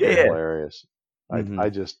 fucking hilarious. I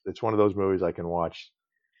just it's one of those movies I can watch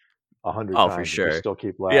 100 times. For sure. And still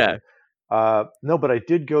keep laughing. Yeah. No, but I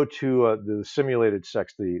did go to the simulated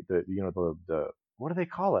sex. The what do they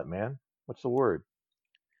call it, man? What's the word?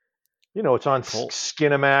 You know, it's on Colt.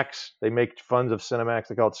 Skinamax. They make fun of Cinemax.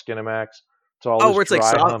 They call it Skinamax. It's all this where it's like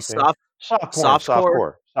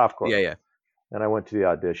softcore. Yeah. And I went to the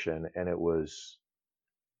audition, and it was,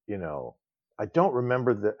 you know, I don't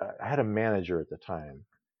remember I had a manager at the time.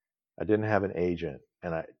 I didn't have an agent,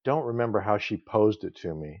 and I don't remember how she posed it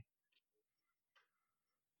to me.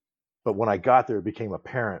 But when I got there, it became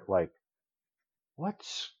apparent, like,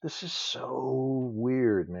 this is so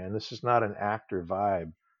weird, man. This is not an actor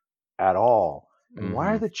vibe at all. And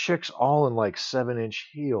why are the chicks all in like 7-inch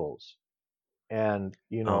heels and,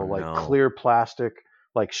 you know, clear plastic,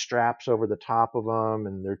 like straps over the top of them,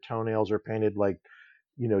 and their toenails are painted like,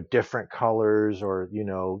 you know, different colors, or, you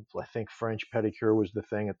know, I think French pedicure was the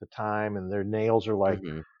thing at the time, and their nails are like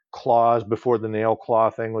claws before the nail claw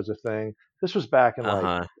thing was a thing. This was back in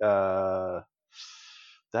like,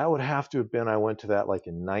 that would have to have been, I went to that like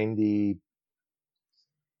in 90,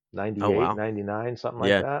 98, 99, something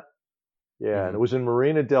like that. Yeah, and it was in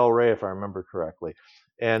Marina Del Rey, if I remember correctly.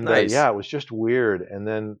 And yeah, it was just weird. And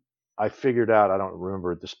then I figured out, I don't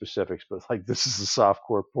remember the specifics, but like, this is a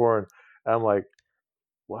softcore porn. And I'm like,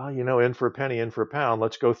 well, you know, in for a penny, in for a pound.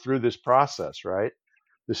 Let's go through this process, right?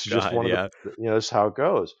 This is just one of the, you know, this is how it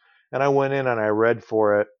goes. And I went in and I read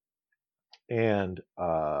for it. And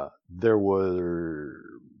there were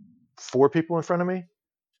 4 people in front of me,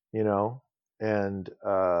 you know, and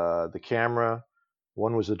the camera.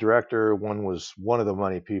 One was the director, one was one of the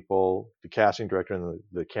money people, the casting director, and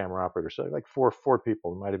the camera operator. So like four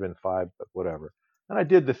people. It might have been 5, but whatever. And I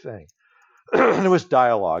did the thing. And it was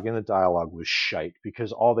dialogue, and the dialogue was shite,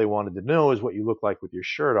 because all they wanted to know is what you look like with your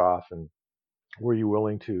shirt off, and were you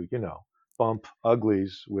willing to, you know, bump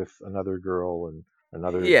uglies with another girl and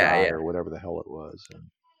another guy or whatever the hell it was.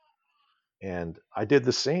 And I did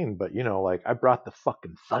the scene, but, you know, like, I brought the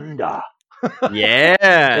fucking thunder. Yeah,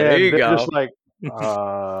 there you go. Just like,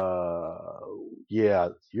 yeah,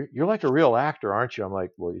 you're like a real actor, aren't you? I'm like,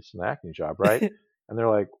 well, it's an acting job, right? And they're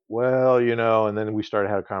like, well, you know, and then we started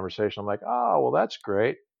having a conversation. I'm like, oh, well, that's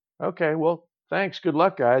great. Okay, well, thanks, good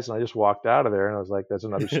luck, guys. And I just walked out of there, and I was like, that's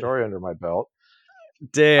another story under my belt.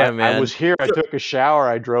 Damn, man. I was here. I took a shower.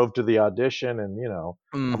 I drove to the audition, and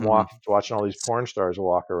I'm watching all these porn stars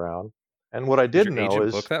walk around. And what I didn't know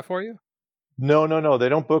is book that for you. No. They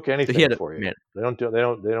don't book anything for you. Man.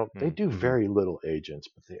 They do very little, agents,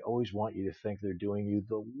 but they always want you to think they're doing you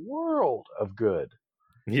the world of good.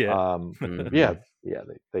 Yeah.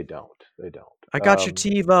 They don't. I got your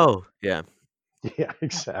TiVo. Yeah. Yeah,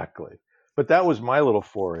 exactly. But that was my little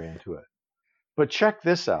foray into it. But check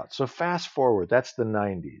this out. So fast forward, that's the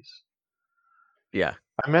 90s. Yeah.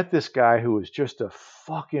 I met this guy who was just a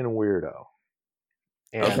fucking weirdo.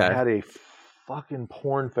 And had a fucking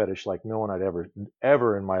porn fetish like no one I'd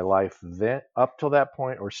ever in my life then up till that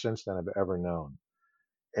point or since then I've ever known.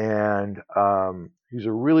 And he's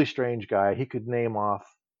a really strange guy. He could name off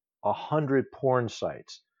 100 porn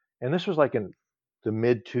sites. And this was like in the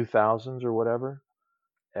mid 2000s or whatever.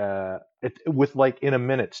 With like in a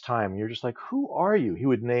minute's time, you're just like, who are you? He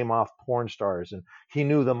would name off porn stars, and he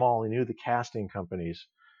knew them all. He knew the casting companies,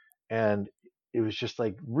 and it was just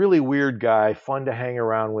like really weird guy, fun to hang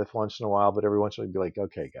around with once in a while. But every once in a while, you'd be like,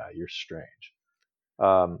 okay, guy, you're strange.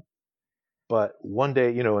 But one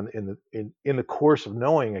day, in the course of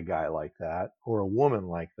knowing a guy like that or a woman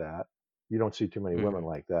like that, you don't see too many women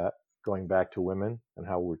like that. Going back to women and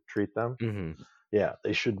how we treat them. Mm-hmm. Yeah,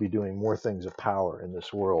 they should be doing more things of power in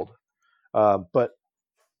this world. But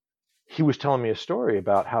he was telling me a story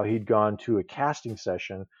about how he'd gone to a casting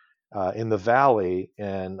session in the Valley,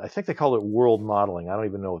 and I think they call it World Modeling. I don't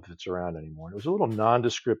even know if it's around anymore. It was a little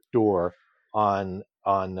nondescript door on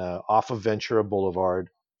off of Ventura Boulevard.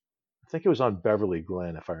 I think it was on Beverly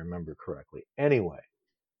Glen, if I remember correctly. Anyway,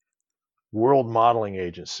 World Modeling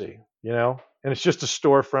Agency, and it's just a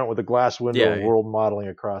storefront with a glass window and World Modeling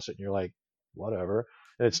across it, and you're like, whatever.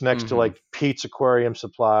 And it's next to like Pete's Aquarium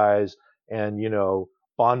Supplies and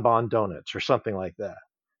Bon Bon Donuts or something like that.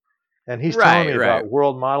 And he's telling me about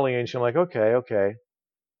World Modeling Agency. I'm like, okay.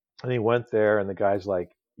 And he went there, and the guy's like,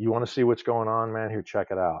 you want to see what's going on, man? Here, check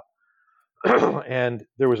it out. And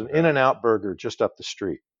there was an In-N-Out Burger just up the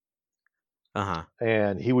street.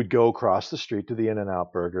 And he would go across the street to the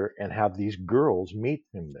In-N-Out Burger and have these girls meet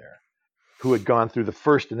him there who had gone through the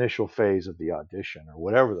first initial phase of the audition or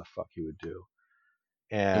whatever the fuck he would do.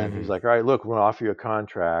 And he's like, all right, look, we're going to offer you a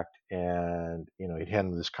contract. And, he'd hand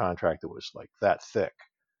him this contract that was like that thick.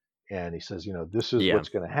 And he says, this is what's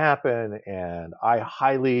going to happen. And I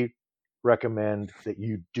highly recommend that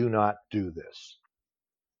you do not do this.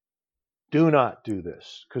 Do not do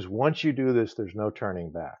this. Because once you do this, there's no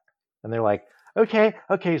turning back. And they're like, okay.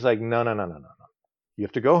 He's like, no. You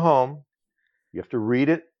have to go home. You have to read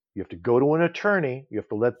it. You have to go to an attorney. You have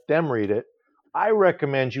to let them read it. I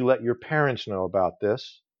recommend you let your parents know about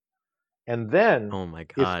this. And then, oh my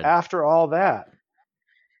God, if after all that,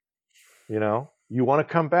 you want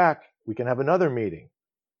to come back, we can have another meeting.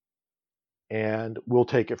 And we'll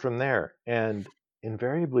take it from there. And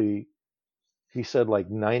invariably, he said like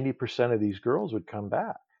 90% of these girls would come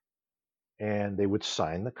back. And they would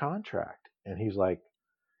sign the contract. And he's like,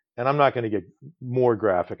 and I'm not going to get more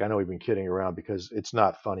graphic. I know we've been kidding around because it's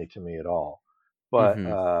not funny to me at all. But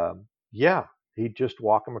he'd just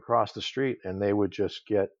walk them across the street and they would just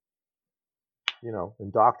get,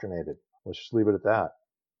 indoctrinated. Let's just leave it at that.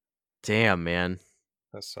 Damn, man.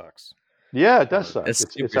 That sucks. Yeah, it does suck. It's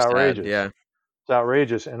outrageous. Sad, yeah. It's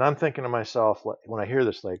outrageous. And I'm thinking to myself, when I hear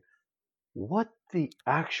this, like, what the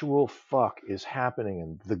actual fuck is happening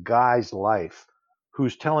in the guy's life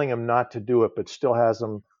who's telling him not to do it, but still has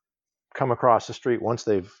him come across the street once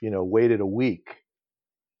they've, waited a week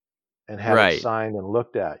and had it signed and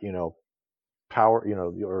looked at, power,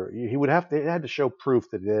 or they had to show proof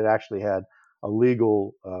that they had actually had a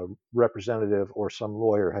legal representative or some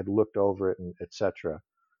lawyer had looked over it, and etc.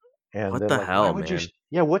 And what then, the hell, man?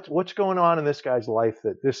 What's going on in this guy's life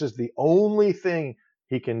that this is the only thing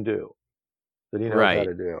he can do that he knows how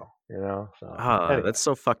to do, So, anyway. That's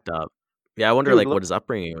so fucked up. Yeah, I wonder, what his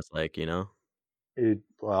upbringing was like,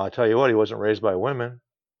 Well, I tell you what, he wasn't raised by women.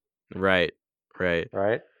 Right.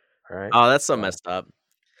 Oh, that's so messed up.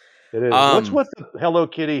 It is. What's with the Hello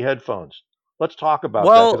Kitty headphones? Let's talk about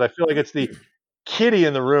that, because I feel like it's the kitty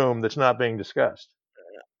in the room that's not being discussed.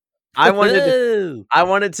 I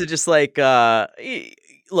wanted to just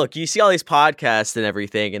look, you see all these podcasts and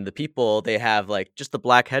everything, and the people, they have like just the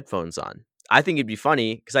black headphones on. I think it'd be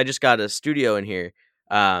funny because I just got a studio in here.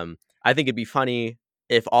 I think it'd be funny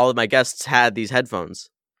if all of my guests had these headphones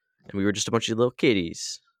and we were just a bunch of little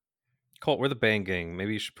kitties. Colt, we're the Bang Gang.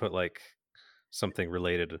 Maybe you should put like something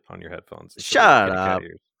related on your headphones. Shut up.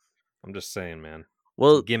 I'm just saying, man.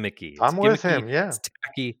 Well, it's gimmicky. I'm with him. Yeah. It's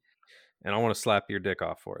tacky. and I want to slap your dick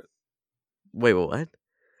off for it. Wait, what?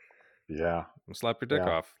 Yeah. Slap your dick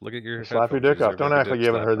off. Look at your slap your headphones. dick off. Don't act like you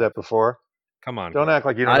haven't heard that before. Come on. Don't act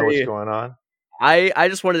like you don't know what's going on. I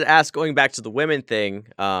just wanted to ask, going back to the women thing.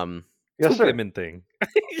 Yes, sir. Women thing.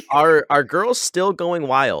 Are girls still going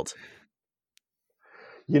wild?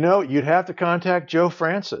 You'd have to contact Joe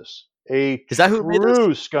Francis, Is that who made this?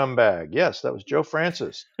 true scumbag. Yes, that was Joe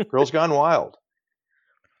Francis. Girls Gone Wild.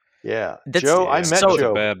 Yeah, Joe. I met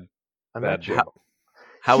Joe. I met Joe.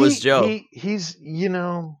 How was Joe? He's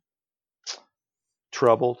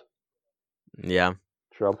troubled. Yeah.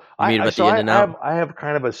 Troubled. I have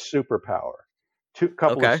kind of a superpower.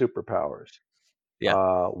 Couple of superpowers.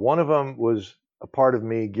 Yeah. One of them was a part of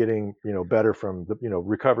me getting better from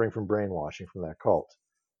recovering from brainwashing from that cult.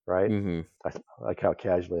 Right? Mm-hmm. I like how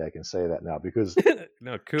casually I can say that now because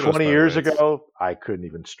no, 20 years ago I couldn't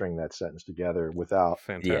even string that sentence together without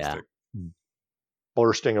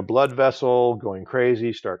bursting a blood vessel, going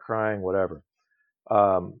crazy, start crying, whatever.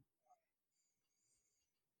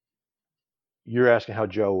 You're asking how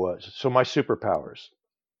Joe was. So my superpowers.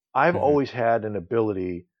 I've always had an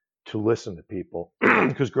ability to listen to people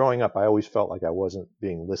because growing up I always felt like I wasn't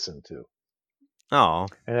being listened to. Oh.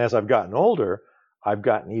 And as I've gotten older, I've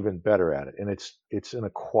gotten even better at it, and it's an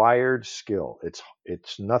acquired skill.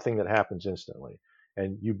 It's nothing that happens instantly,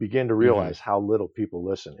 and you begin to realize how little people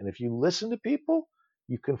listen. And if you listen to people,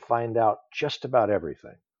 you can find out just about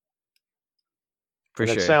everything. For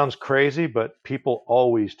sure. It sounds crazy, but people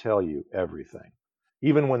always tell you everything,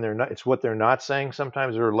 even when they're not. It's what they're not saying.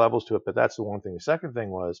 Sometimes there are levels to it, but that's the one thing. The second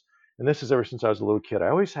thing was, and this is ever since I was a little kid, I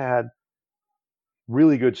always had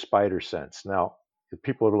really good spider sense. Now,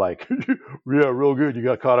 people are like, yeah, real good. You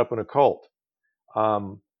got caught up in a cult.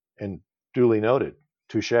 And duly noted,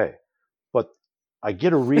 touche. But I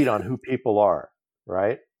get a read on who people are,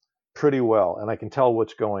 right? Pretty well. And I can tell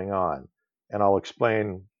what's going on. And I'll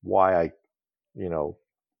explain why I,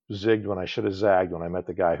 zigged when I should have zagged when I met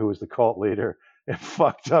the guy who was the cult leader and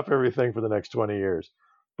fucked up everything for the next 20 years.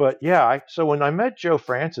 But yeah, so when I met Joe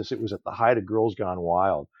Francis, it was at the height of Girls Gone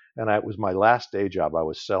Wild. And it was my last day job. I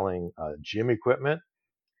was selling gym equipment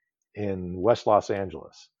in West Los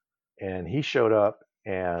Angeles. And he showed up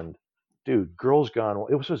and, dude, Girls Gone,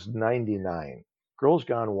 it was 99. Girls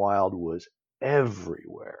Gone Wild was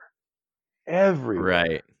everywhere.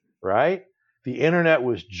 Everywhere. Right? The internet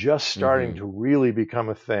was just starting to really become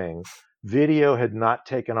a thing. Video had not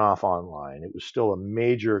taken off online. It was still a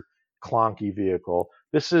major clunky vehicle.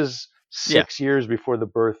 This is 6 years before the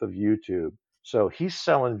birth of YouTube. So he's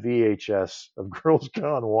selling VHS of Girls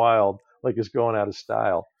Gone Wild like it's going out of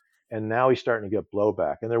style. And now he's starting to get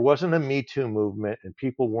blowback. And there wasn't a Me Too movement, and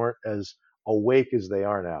people weren't as awake as they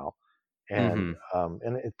are now. And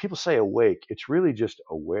and people say awake, it's really just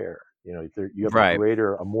aware. You have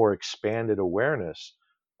a more expanded awareness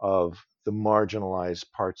of the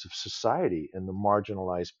marginalized parts of society and the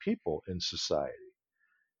marginalized people in society.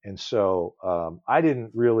 And so I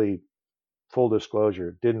didn't really, full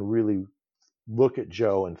disclosure, didn't really look at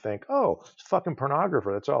Joe and think, oh, it's a fucking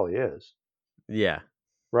pornographer. That's all he is. Yeah.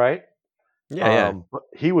 Right? Yeah. But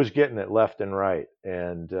he was getting it left and right,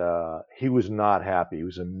 and he was not happy. He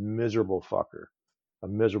was a miserable fucker.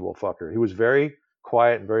 He was very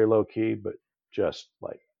quiet and very low key, but just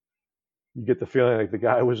like you get the feeling like the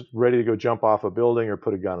guy was ready to go jump off a building or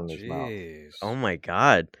put a gun in his mouth. Oh my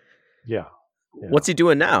God. Yeah. What's he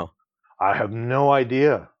doing now? I have no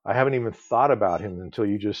idea. I haven't even thought about him until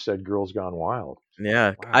you just said Girls Gone Wild.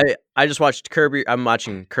 Yeah. Wow. I just watched I'm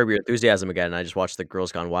watching Curb Your Enthusiasm again, and I just watched the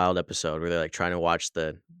Girls Gone Wild episode where they're like trying to watch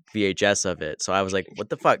the VHS of it. So I was like, what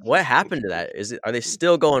the fuck? What happened to that? Are they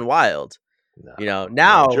still going wild? No,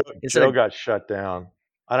 now Joe got shut down.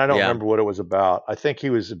 And I don't remember what it was about. I think he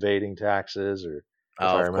was evading taxes, or if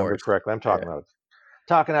I remember correctly. I'm talking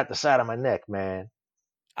out the side of my neck, man.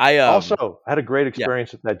 I also had a great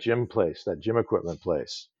experience at that gym equipment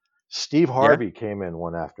place. Steve Harvey came in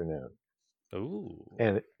one afternoon. Ooh.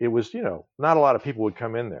 And it was, not a lot of people would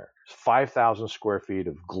come in there. 5,000 square feet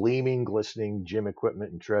of gleaming, glistening gym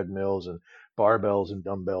equipment and treadmills and barbells and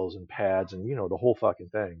dumbbells and pads and, the whole fucking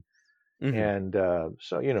thing. And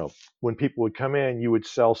so, when people would come in, you would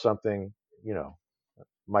sell something,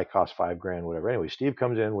 might cost $5,000, whatever. Anyway, Steve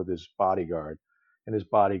comes in with his bodyguard, and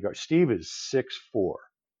Steve is 6'4",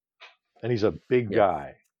 and he's a big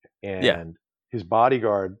guy. And his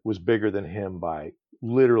bodyguard was bigger than him by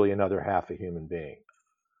literally another half a human being.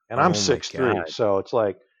 And I'm 6'3", so it's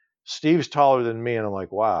like Steve's taller than me, and I'm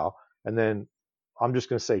like, wow. And then I'm just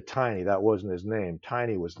going to say Tiny. That wasn't his name.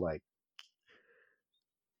 Tiny was like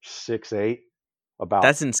 6'8", about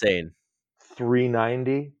that's insane.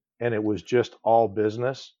 390, and it was just all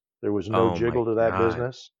business. There was no Oh my jiggle to that God.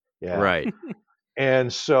 business. Yeah. Right.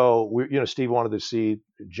 And so Steve wanted to see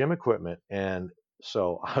gym equipment, and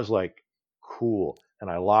so I was like, cool. And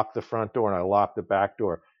I locked the front door and I locked the back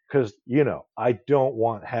door because I don't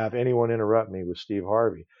want to have anyone interrupt me with Steve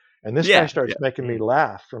Harvey. And this guy Yeah. starts Yeah. making me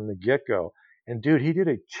laugh from the get-go. And dude, he did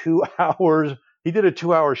a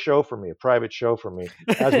 2-hour show for me, a private show for me,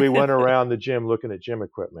 as we went around the gym looking at gym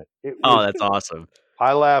equipment. It Oh, was that's awesome.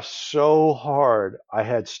 I laughed so hard I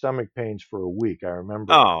had stomach pains for a week. I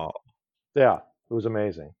remember. Oh, Yeah, it was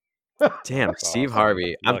amazing. damn, That's Steve awesome.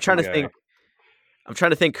 Harvey. I'm Lucky trying to guy. think. I'm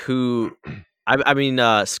trying to think who. I mean,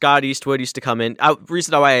 Scott Eastwood used to come in.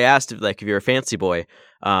 Reason why I asked if you're a fancy boy.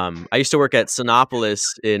 I used to work at Sinopolis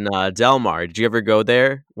in Del Mar. Did you ever go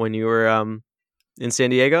there when you were in San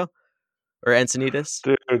Diego or Encinitas?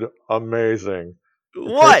 Dude, amazing. It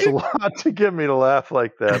takes What? a lot to get me to laugh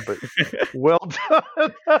like that, but well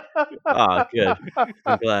done. Oh, good.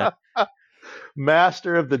 I'm glad.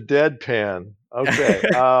 Master of the deadpan. Okay.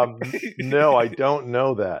 No, I don't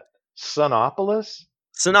know that. Sonopolis?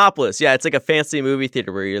 Sinopolis. Yeah, it's like a fancy movie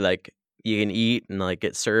theater where you're like you can eat and like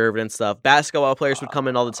get served and stuff. Basketball players would come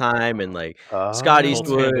in all the time, and like Scott Oh. Colts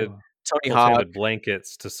Eastwood, handed, Tony Colts Hawk. handed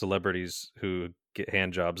blankets to celebrities who get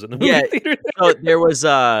hand jobs in the movie theater. So there was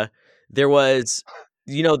the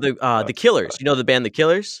Killers. You know the band The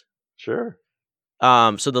Killers? Sure.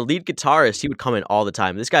 So the lead guitarist, he would come in all the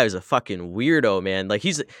time. This guy was a fucking weirdo, man. Like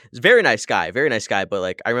he's a very nice guy, but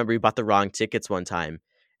like I remember he bought the wrong tickets one time,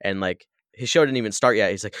 and like his show didn't even start yet.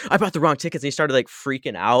 He's like, I bought the wrong tickets, and he started like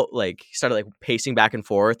freaking out, like he started like pacing back and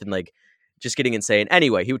forth and like just getting insane.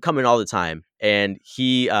 Anyway, he would come in all the time, and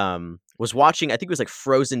he was watching, I think it was like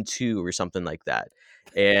Frozen 2 or something like that.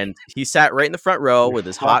 And he sat right in the front row with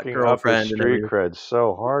his hot girlfriend. Up his street cred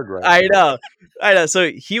so hard right now. I know.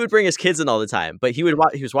 So he would bring his kids in all the time, but he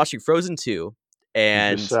was watching Frozen 2,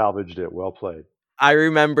 and you just salvaged it. Well played. I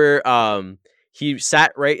remember he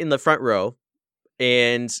sat right in the front row,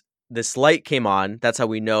 and this light came on. That's how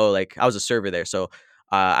we know. Like I was a server there, so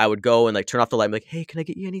I would go and like turn off the light. I'm like, hey, can I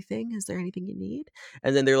get you anything? Is there anything you need?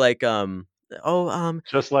 And then they're like,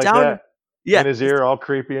 just like down, that. Yeah, in his ear, all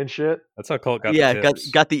creepy and shit. That's how Colt got the tips.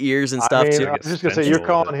 got the ears and stuff too. I was just gonna say you're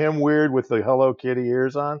calling him weird with the Hello Kitty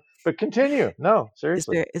ears on, but continue. No,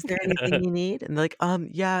 seriously. Is there anything you need? And they're like,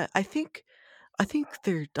 yeah, I think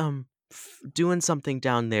they're doing something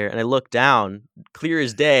down there. And I look down, clear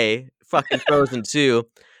as day, fucking Frozen 2.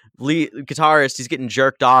 Guitarist, he's getting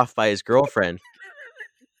jerked off by his girlfriend.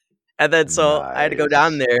 And then so I had to go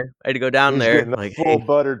down there. He's getting like, the full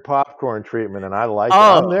buttered popcorn treatment, and I like it.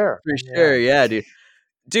 I'm there for sure. Yeah,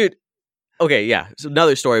 dude. Okay, yeah. So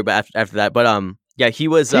another story, but after that, but yeah, he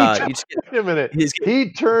was. Wait a minute.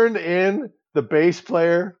 He turned in the bass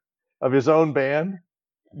player of his own band.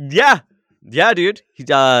 Yeah, dude. He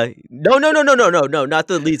no, not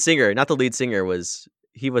the lead singer. Not the lead singer was.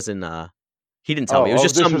 He wasn't. He didn't tell me. It was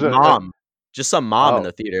just some mom. Just some mom in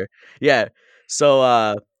the theater. Yeah.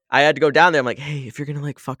 So I had to go down there. I'm like, hey, if you're gonna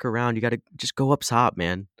like fuck around, you gotta just go up top,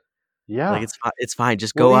 man. Yeah, like it's fine.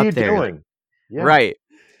 Just go up there. Doing? Like, yeah. Right.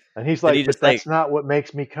 And he's like, but that's not what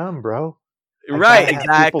makes me come, bro. Right.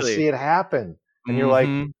 Exactly. People see it happen, and you're like,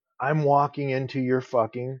 I'm walking into your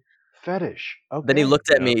fucking fetish. Okay. Then he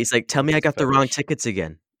looked at me. He's like, tell me I got the wrong tickets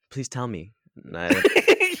again. Please tell me. You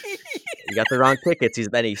got the wrong tickets.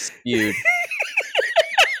 Then he spewed.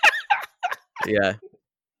 Yeah.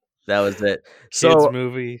 That was it. Kids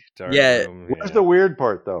movie. Dark room, What's the weird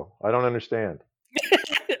part, though? I don't understand.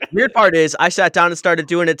 Weird part is I sat down and started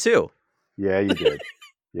doing it too. Yeah, you did.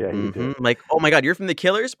 Yeah, you did. I'm like, oh my God, you're from the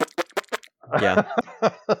Killers? Yeah.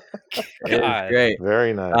 It was great.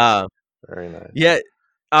 Very nice. Very nice. Yeah.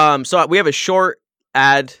 So we have a short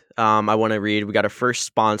ad I want to read. We got a first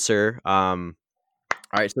sponsor. All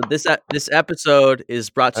right. So this episode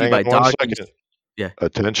is brought to you by Dog. Yeah.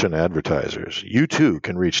 Attention advertisers. You too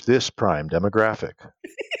can reach this prime demographic.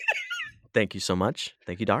 Thank you so much.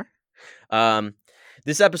 Thank you, Dar.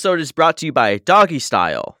 This episode is brought to you by Doggy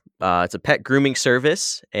Style. It's a pet grooming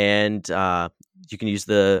service, and you can use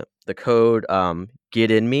the code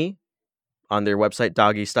GETINME on their website,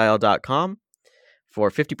 doggystyle.com,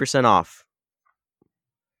 for 50% off.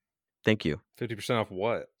 Thank you. 50% off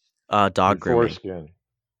what? Dog grooming. Foreskin.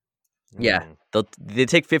 Yeah. They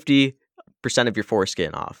take 50% of your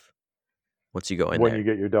foreskin off once you go in when there. You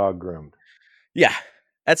get your dog groomed. Yeah.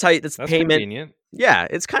 That's payment. Convenient. Yeah,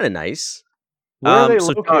 it's kind of nice. Where are they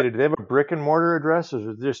located? Do they have a brick and mortar address,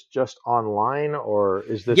 or is this just online, or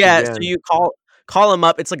is this? Yeah, so you call them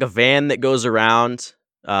up. It's like a van that goes around.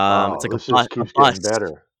 It's like keeps getting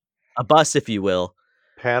better. A bus, if you will.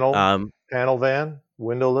 Panel van,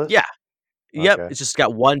 windowless. Yeah, Yep, Okay. it's just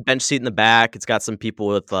got one bench seat in the back. It's got some people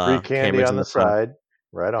with Free candy cameras on in the the front. side.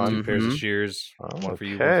 Right on. 2 pairs of Mhm. shears, Oh, one for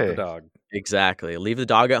you, one for the okay. dog. Exactly. Leave the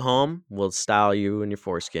dog at home. We'll style you and your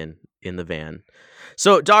foreskin in the van.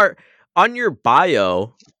 So, Dar, on your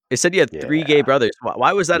bio, it said you had 3 gay Yeah. brothers.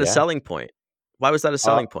 Why was that a Yeah. selling point? Why was that a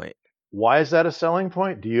selling point? Why is that a selling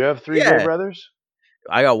point? Do you have 3 gay Yeah, brothers?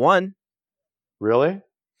 I got 1. Really?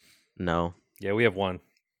 No. Yeah, we have 1.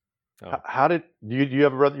 Oh. How did do you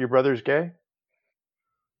have a brother? Your brother's gay?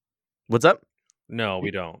 What's up? No,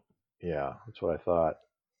 we don't. Yeah, that's what I thought.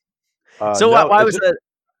 So No, why is was it? that?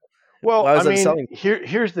 Well, Why I was that a mean, selling?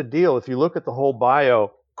 here's the deal. If you look at the whole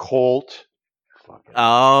bio, Colt, fucking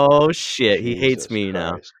Oh shit, he hates Jesus me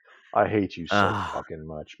now. Christ, I hate you so Ah, fucking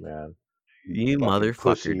much, man. you Fucking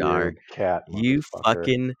motherfucker, Dar. pussy-eared cat You motherfucker.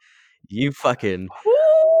 fucking, you fucking, Woo,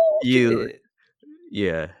 you, shit.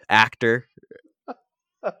 yeah, actor.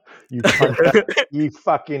 You punter, you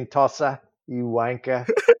fucking tosser, you wanker.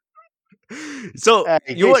 So Hey,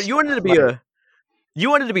 you this wanted to be mate. you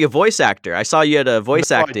wanted to be a voice actor. I saw you had a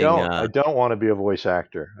voice No, acting. I don't want to be a voice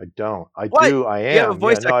actor. I don't. I What? do. I You have a am. Yeah.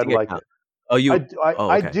 voice No, I'd acting like account. it. Oh, you. Oh,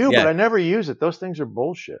 I okay. do, but Yeah. I never use it. Those things are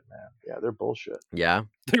bullshit, man. Yeah, they're bullshit. Yeah.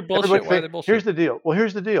 They're bullshit. Everybody Why are they bullshit? Here's the deal. Well,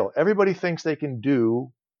 here's the deal. Everybody thinks they can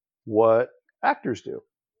do what actors do.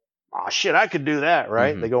 Oh shit, I could do that,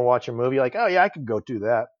 right? Mhm. They go watch a movie like, oh yeah, I could go do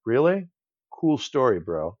that. Really? Cool story,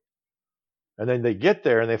 bro. And then they get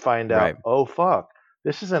there and they find out, Right. oh fuck,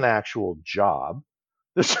 this is an actual job.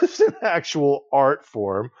 This is an actual art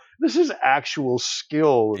form. This is actual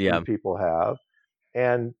skill that Yeah. these people have.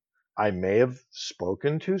 And I may have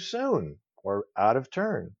spoken too soon or out of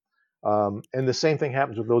turn. And the same thing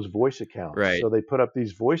happens with those voice accounts. Right. So they put up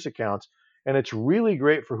these voice accounts, and it's really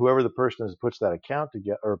great for whoever the person is that puts that account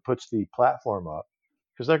together or puts the platform up,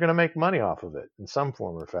 because they're going to make money off of it in some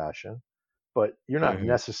form or fashion. But you're not Mhm.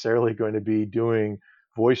 necessarily going to be doing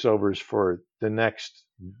voiceovers for the next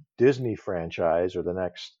Disney franchise or the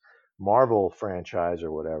next Marvel franchise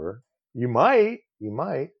or whatever. You might,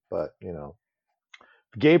 but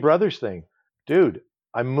gay brothers thing, dude.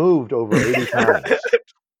 I moved over 80 times.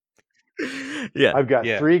 Yeah. I've got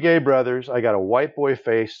Yeah. 3 gay brothers. I got a white boy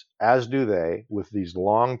face, as do they, with these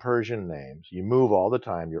long Persian names. You move all the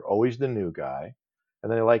time. You're always the new guy.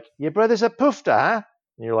 And then they're like, your brother's a poofta, huh?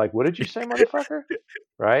 And you're like, what did you say, motherfucker?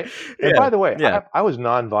 Right? And Yeah. by the way, Yeah. I was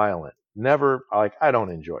nonviolent. Never, I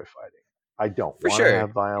don't enjoy fighting. I don't For want to sure.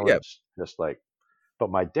 have violence. Just like,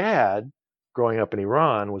 but my dad, growing up in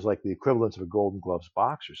Iran, was like the equivalent of a Golden Gloves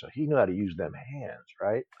boxer. So he knew how to use them hands,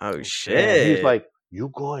 right? Oh And shit. he's like, you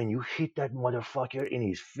go and you hit that motherfucker in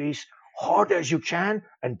his face hard as you can,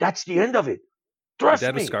 and that's the end of it. Your Trust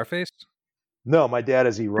dad was me. Scarface? No, my dad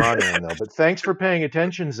is Iranian though. But thanks for paying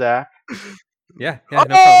attention, Zach. Yeah, no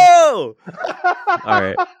problem. Oh. All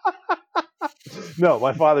right. No,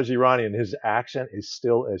 my father's Iranian. His accent is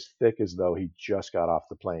still as thick as though he just got off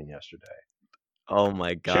the plane yesterday. Oh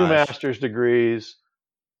my 2 gosh. master's degrees,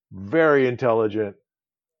 very intelligent.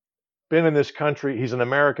 Been in this country. He's an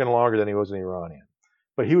American longer than he was an Iranian.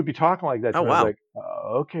 But he would be talking like that to Oh me. I was wow. like,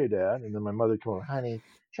 okay, Dad. And then my mother told him, honey,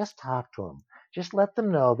 just talk to him. Just let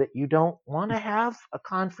them know that you don't want to have a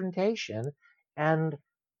confrontation and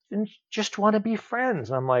just want to be friends.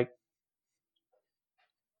 And I'm like,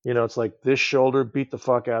 it's like this shoulder beat the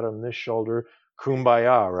fuck out of him, this shoulder,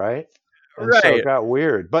 kumbaya, right? And so Right. it got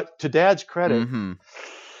weird. But to Dad's credit, Mhm.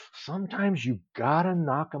 sometimes you gotta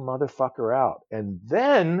knock a motherfucker out. And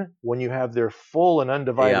then when you have their full and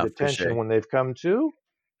undivided Yeah, for attention sure. when they've come to,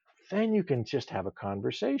 then you can just have a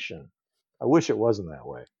conversation. I wish it wasn't that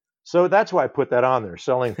way. So that's why I put that on there,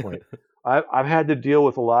 selling point. I've had to deal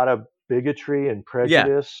with a lot of bigotry and Yeah.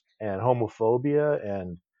 prejudice and homophobia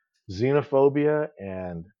and xenophobia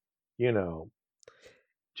and,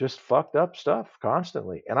 just fucked up stuff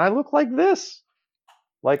constantly. And I look like this.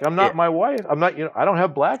 Like I'm not It, my wife. I'm not, I don't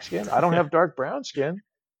have black skin. I don't have dark brown skin.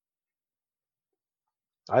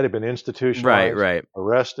 I'd have been right, institutionalized, right.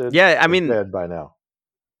 arrested, Yeah, I or mean, dead by now.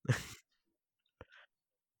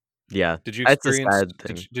 yeah. Did you That's a experience? sad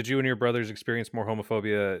thing. Did you and your brothers experience more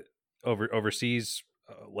homophobia overseas,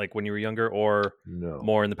 like when you were younger, or No.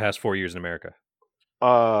 more in the past 4 years in America?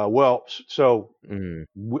 Well, so Mm.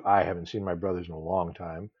 I haven't seen my brothers in a long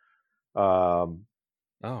time. Um,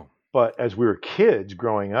 Oh, but as we were kids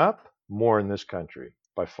growing up, more in this country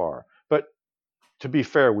by far. But to be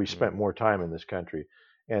fair, we spent more time in this country,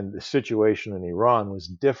 and the situation in Iran was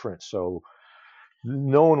different. So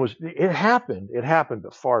no one was. It happened,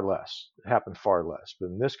 but far less. It happened far less. But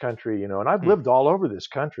in this country, and I've lived all over this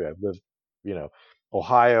country. I've lived,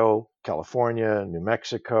 Ohio, California, New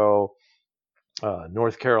Mexico,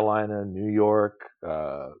 North Carolina, New York,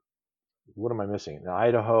 what am I missing? Now,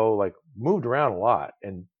 Idaho, like moved around a lot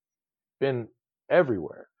and been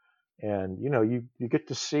everywhere. And, you get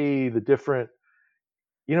to see the different,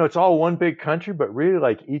 it's all one big country, but really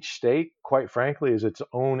like each state, quite frankly, is its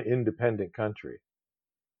own independent country.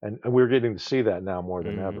 And we're getting to see that now more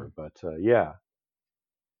than ever. But yeah,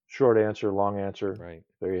 short answer, long answer. Right.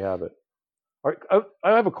 There you have it. All right,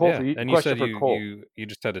 I have a Colt for you. And Question you for said Colt. you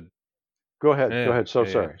just had to. Go ahead. Yeah, Go ahead. So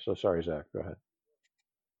yeah. sorry, Zach. Go ahead.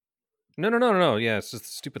 No. Yeah, it's just a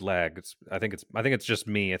stupid lag. I think it's just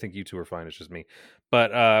me. I think you two are fine. It's just me.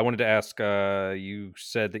 But I wanted to ask. You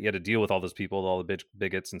said that you had to deal with all those people, all the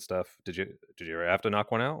bigots and stuff. Did you ever have to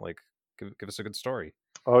knock one out? Like, give us a good story.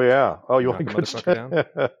 Oh yeah. Oh, you want knock a a good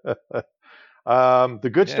motherfucker down? The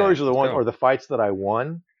good stories are the let's ones, go. or the fights that I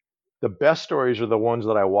won. The best stories are the ones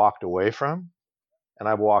that I walked away from, and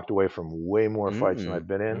I've walked away from way more fights than I've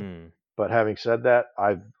been in. But having said that,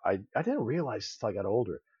 I didn't realize until I got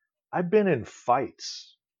older. I've been in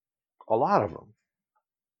fights, a lot of them.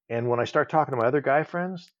 And when I start talking to my other guy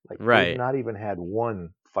friends, like they've not even had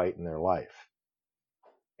one fight in their life.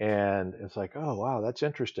 And it's like, oh wow, that's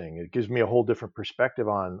interesting. It gives me a whole different perspective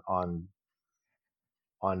on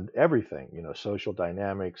everything, social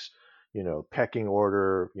dynamics, pecking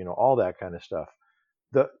order, all that kind of stuff.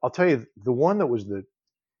 I'll tell you, the one that was the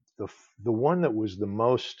one that was the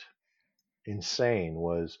most insane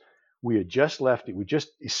was we had just left. We just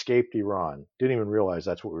escaped Iran. Didn't even realize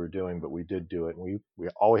that's what we were doing, but we did do it. And we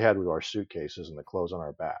all we had was our suitcases and the clothes on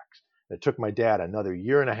our backs. It took my dad another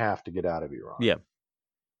year and a half to get out of Iran. Yeah.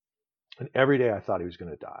 And every day I thought he was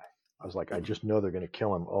going to die. I was like, I just know they're going to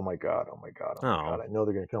kill him. Oh my God. Oh my God. Oh my God. I know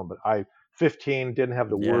they're going to kill him. But 15, didn't have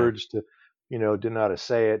the words to, didn't know how to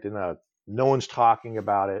say it. No one's talking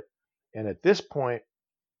about it. And at this point,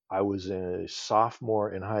 I was a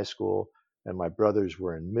sophomore in high school and my brothers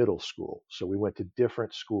were in middle school. So we went to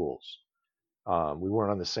different schools. We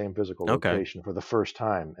weren't on the same physical location for the first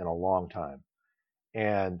time in a long time.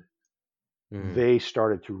 And they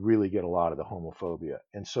started to really get a lot of the homophobia.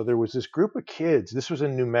 And so there was this group of kids. This was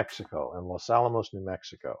in New Mexico, in Los Alamos, New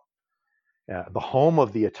Mexico, the home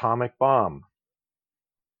of the atomic bomb.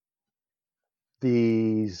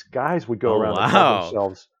 These guys would go around and call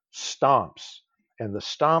themselves stomps. And the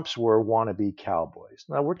stomps were wannabe cowboys.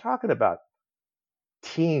 Now we're talking about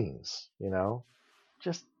teens,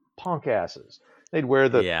 just punk asses. They'd wear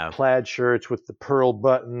the plaid shirts with the pearl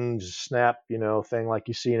buttons, snap, thing like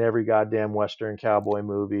you see in every goddamn Western cowboy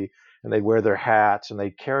movie. And they'd wear their hats and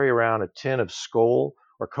they'd carry around a tin of Skoal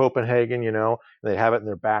or Copenhagen, and they'd have it in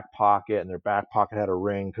their back pocket, and their back pocket had a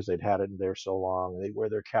ring because they'd had it in there so long. And they'd wear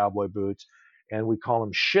their cowboy boots, and we call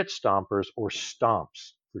them shit stompers or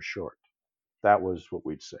stomps for short. That was what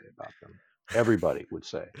we'd say about them. Everybody would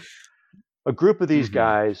say. A group of these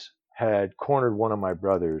guys had cornered one of my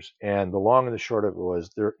brothers, and the long and the short of it was,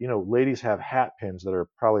 ladies have hat pins that are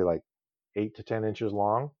probably like 8 to 10 inches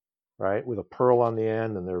long, right, with a pearl on the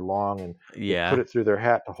end, and they're long, and they put it through their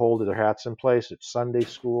hat to hold their hats in place at Sunday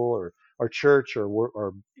school or church or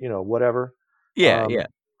whatever.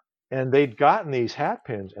 And they'd gotten these hat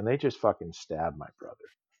pins, and they just fucking stabbed my brother.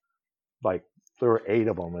 Like there were 8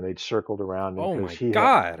 of them, and they'd circled around him. Oh my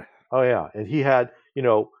God! Oh yeah, and he had,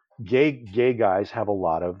 gay guys have a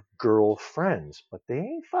lot of girl friends, but they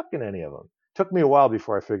ain't fucking any of them. Took me a while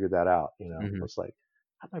before I figured that out. It's like,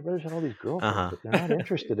 my brothers had all these girlfriends, but they're not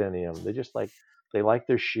interested in any of them. They just they like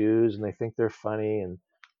their shoes and they think they're funny, and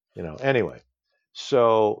anyway.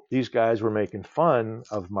 So these guys were making fun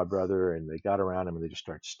of my brother, and they got around him and they just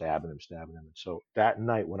started stabbing him. And so that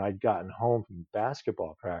night when I'd gotten home from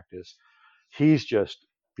basketball practice, he's just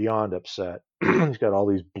beyond upset. He's got all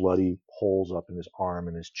these bloody holes up in his arm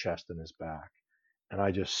and his chest and his back. And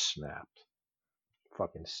I just snapped.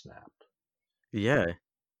 Fucking snapped. Yeah.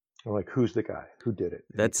 I'm like, who's the guy? Who did it?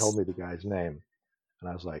 He told me the guy's name. And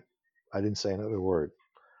I was like, I didn't say another word.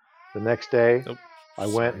 The next day, I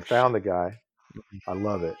went and found the guy. I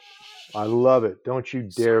love it. I love it. Don't you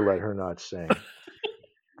dare let her not sing.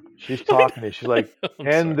 She's talking to me. She's like,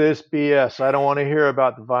 end this BS. I don't want to hear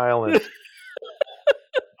about the violence.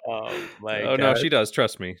 Oh my God. No, she does.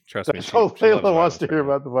 Trust me. So Layla wants to hear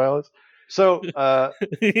about the violence. So,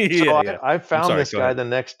 I found this guy the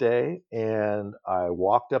next day, and I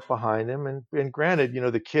walked up behind him. And granted,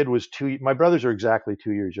 the kid was my brothers are exactly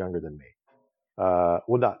 2 years younger than me.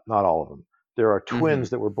 Well, not all of them. There are twins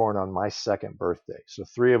that were born on my second birthday. So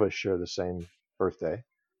 3 of us share the same birthday.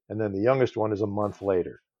 And then the youngest one is a month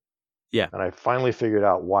later. Yeah. And I finally figured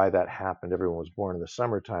out why that happened. Everyone was born in the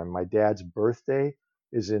summertime. My dad's birthday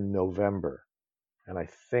is in November. And I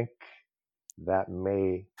think that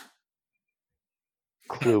may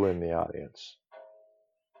clue in the audience.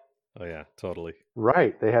 Oh yeah, totally.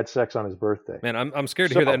 Right. They had sex on his birthday. Man, I'm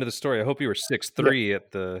scared to hear the end of the story. I hope you were 6'3"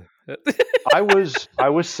 at the. I was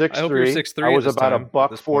 6'3". I hope you're 6'3". I was this about time, a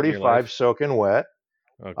at this point in your life. $1.45 soaking wet.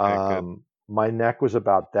 Okay, good. My neck was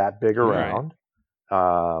about that big around.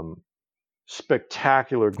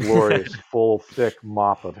 Spectacular, glorious, full, thick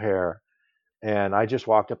mop of hair. And I just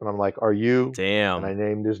walked up and I'm like, "Are you?" Damn. And I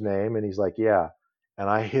named his name and he's like, "Yeah." And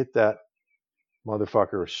I hit that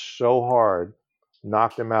motherfucker so hard,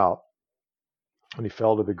 knocked him out, and he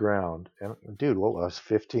fell to the ground. And dude, what was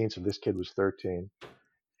 15? So this kid was 13.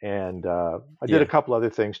 And I did a couple other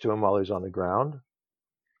things to him while he was on the ground.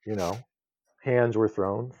 You know, hands were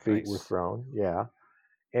thrown, feet were thrown. Yeah.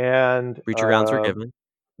 And reach arounds were given.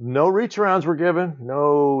 No reach arounds were given.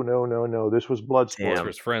 No. This was blood sport. Damn.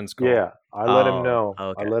 His friends called. Yeah, I let him know.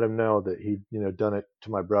 Okay. I let him know that he'd done it to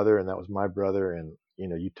my brother, and that was my brother. And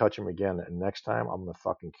you touch him again, and next time I'm gonna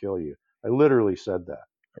fucking kill you. I literally said that.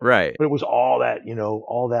 Right. But it was all that,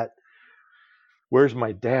 all that. Where's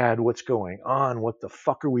my dad? What's going on? What the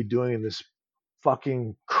fuck are we doing in this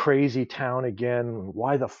fucking crazy town again?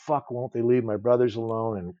 Why the fuck won't they leave my brothers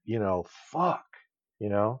alone? And fuck.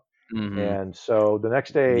 And so the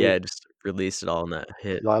next day, just released it all in that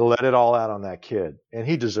hit. I let it all out on that kid, and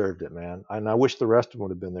he deserved it, man. And I wish the rest of them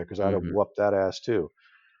would have been there because I'd have whooped that ass too.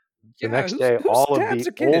 The next day, all of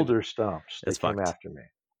the older stumps, they came after me.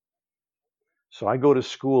 So I go to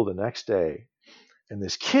school the next day, and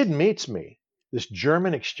this kid meets me, this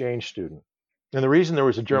German exchange student. And the reason there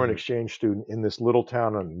was a German exchange student in this little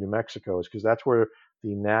town in New Mexico is because that's where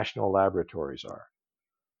the national laboratories are.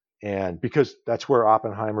 And because that's where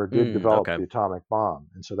Oppenheimer did develop the atomic bomb.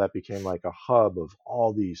 And so that became like a hub of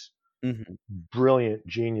all these brilliant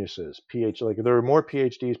geniuses. Like there were more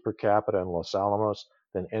PhDs per capita in Los Alamos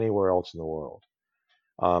than anywhere else in the world,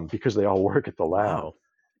 because they all work at the lab. Wow.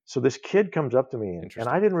 So this kid comes up to me, and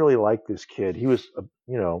I didn't really like this kid. He was,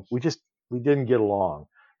 we didn't get along.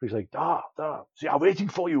 He's like, "Da, they are waiting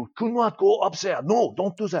for you. Do not go up there. No,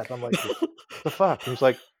 don't do that." I'm like, "What the fuck?" And he's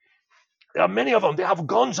like, "There are many of them. They have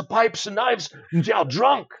guns, pipes, and knives, and they are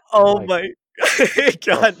drunk." Oh my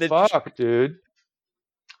God. Fuck, dude.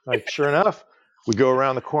 Like, sure enough, we go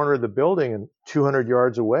around the corner of the building, and 200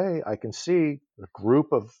 yards away, I can see a group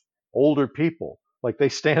of older people. Like, they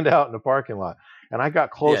stand out in the parking lot. And I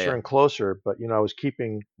got closer and closer, but, I was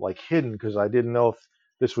keeping, like, hidden because I didn't know if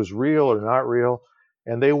this was real or not real.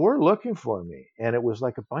 And they were looking for me. And it was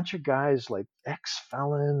like a bunch of guys, like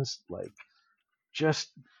ex-felons, like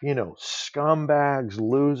just, scumbags,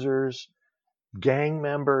 losers, gang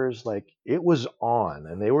members. Like, it was on.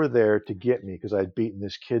 And they were there to get me because I'd beaten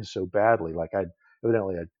this kid so badly. Like, I'd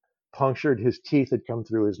punctured his teeth, had come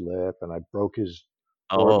through his lip, and I broke his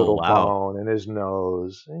orbital bone in his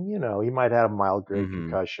nose. And, he might have a mild grade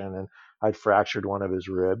concussion, and I'd fractured one of his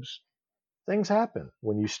ribs. Things happen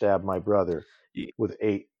when you stab my brother with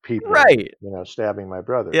 8 people, stabbing my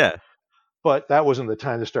brother. Yeah. But that wasn't the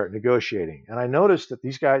time to start negotiating. And I noticed that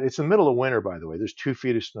these guys, it's the middle of winter, by the way. There's 2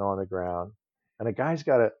 feet of snow on the ground. And a guy's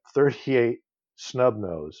got a 38 snub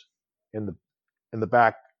nose in the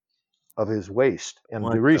back of his waist. And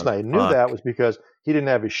the reason I knew that was because he didn't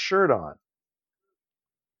have his shirt on.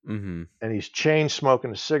 And he's chain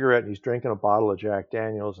smoking a cigarette, and he's drinking a bottle of Jack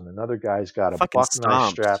Daniels, and another guy's got a buck knife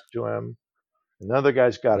strapped to him. Another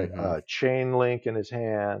guy's got a chain link in his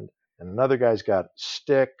hand, and another guy's got a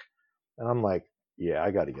stick. And I'm like, yeah, I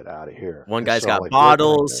got to get out of here. One guy's got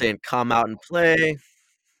bottles saying, "Come out and play."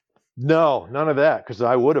 No, none of that, because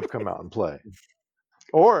I would have come out and play.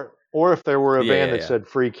 Or if there were a van that said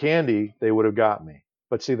free candy, they would have got me.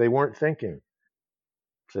 But see, they weren't thinking.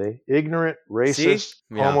 See, ignorant, racist,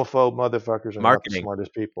 homophobe motherfuckers are not the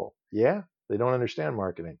smartest people. Yeah, they don't understand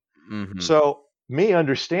marketing. So me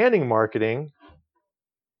understanding marketing,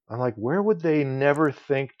 I'm like, where would they never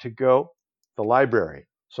think to go? The library.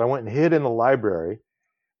 So I went and hid in the library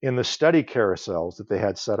in the study carousels that they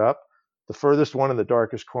had set up, the furthest one in the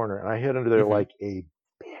darkest corner. And I hid under there like a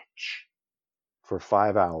bitch for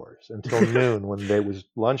 5 hours until noon when it was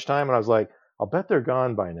lunchtime. And I was like, I'll bet they're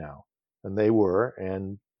gone by now. And they were.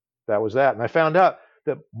 And that was that. And I found out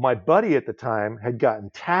that my buddy at the time had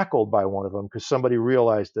gotten tackled by one of them because somebody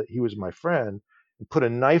realized that he was my friend and put a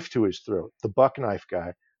knife to his throat. The buck knife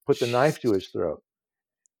guy put the knife to his throat.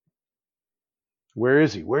 Where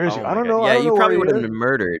is he? Where is he? I don't know. Yeah, you probably would have been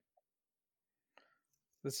murdered.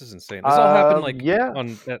 This is insane. This all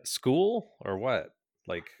happened at school or what?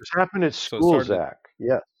 Like, this happened at school, Zach.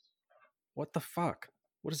 Yes. What the fuck?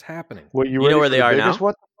 What is happening? Well, you know where they are now?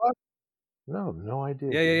 What the fuck? No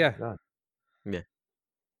idea. Yeah. None. Yeah.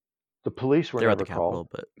 The police were never called.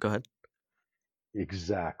 But go ahead.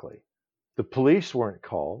 Exactly. The police weren't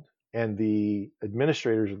called. and the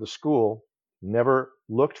administrators of the school never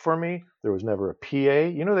looked for me. There was never a PA.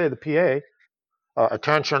 You know, they had the PA.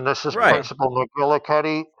 Attention, this is Right. Principal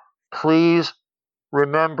McGillicuddy. Please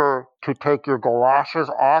remember to take your galoshes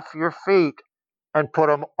off your feet and put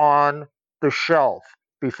them on the shelf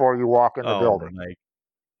before you walk in the building. My.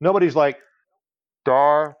 Nobody's like,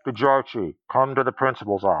 Dar Dixon, come to the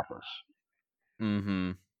principal's office.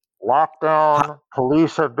 Mm-hmm. Lockdown,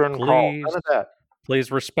 police have been called. None of that.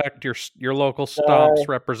 Please respect your local Stomps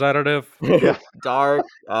representative. Yeah. Dar,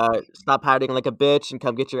 stop hiding like a bitch and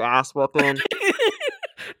come get your ass whooping.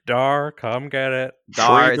 Dar, come get it.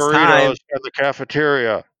 Dar, it's time. In the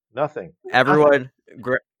cafeteria. Nothing. Everyone,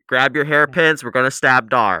 grab your hairpins. We're gonna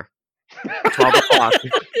stab Dar. 12 o'clock.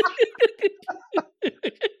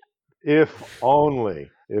 If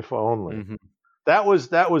only. Mm-hmm. That was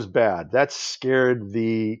bad. That scared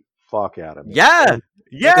the fuck out of me. Yeah,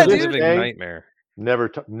 yeah, dude. It's a nightmare.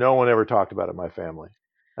 No one ever talked about it in my family,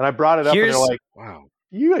 and I brought it up, and they're like, "Wow,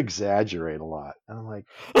 you exaggerate a lot." And I'm like,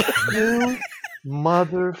 "You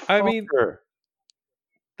motherfucker!" I mean,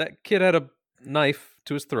 that kid had a knife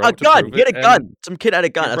to his throat. A gun. He had a gun. Some kid had a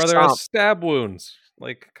gun. Your brother has stab wounds.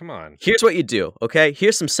 Like, come on. Here's what you do, okay?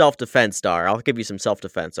 Here's some self-defense, Dar. I'll give you some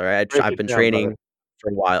self-defense, all right? I've been training for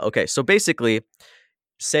a while. Okay, so basically,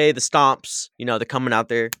 say the Stomps, they're coming out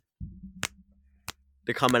there.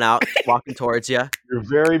 They're coming out, walking towards you. You're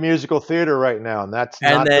very musical theater right now, and that's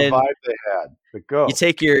not the vibe they had. But go. You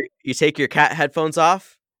take your cat headphones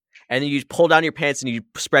off, and then you pull down your pants, and you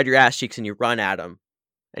spread your ass cheeks, and you run at them,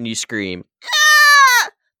 and you scream. Ah!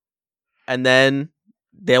 And then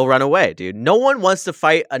they'll run away, dude. No one wants to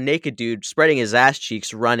fight a naked dude spreading his ass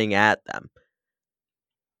cheeks running at them.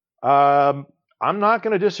 I'm not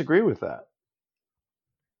going to disagree with that.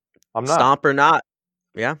 I'm not. Stomp or not.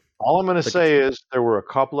 Yeah. All I'm going to say is there were a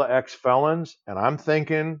couple of ex-felons, and I'm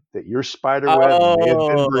thinking that your spider web may have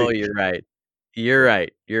been breached. You're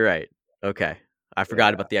right. Okay. I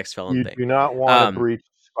forgot about the ex-felon thing. You do not want to breach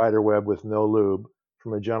spider web with no lube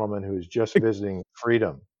from a gentleman who is just visiting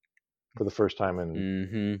freedom for the first time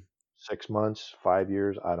in 6 months, 5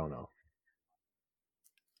 years. I don't know.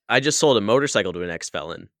 I just sold a motorcycle to an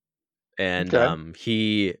ex-felon. And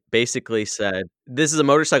he basically said, "This is a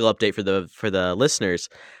motorcycle update for the listeners."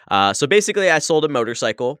 So basically, I sold a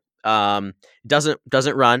motorcycle. Doesn't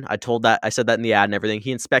run. I said that in the ad and everything.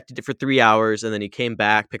 He inspected it for 3 hours, and then he came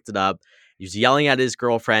back, picked it up. He was yelling at his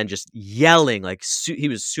girlfriend, just yelling like he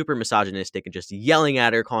was super misogynistic and just yelling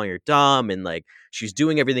at her, calling her dumb, and like she was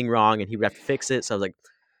doing everything wrong, and he would have to fix it. So I was like.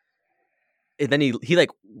 And then he like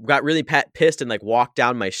got really pissed and like walked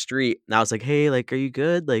down my street, and I was like, "Hey, like, are you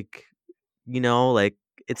good? Like, like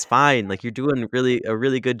it's fine. Like you're doing a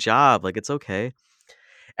really good job. Like it's okay."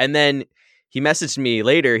 And then he messaged me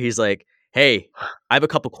later. He's like, "Hey, I have a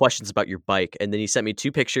couple questions about your bike." And then he sent me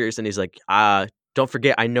 2 pictures, and he's like, "Don't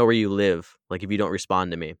forget, I know where you live. Like if you don't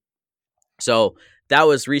respond to me." So that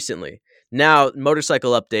was recently. Now,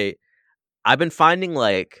 motorcycle update. I've been finding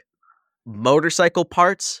like motorcycle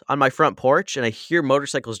parts on my front porch, and I hear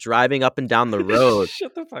motorcycles driving up and down the road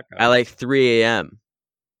Shut the fuck up. at like 3 a.m.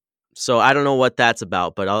 So I don't know what that's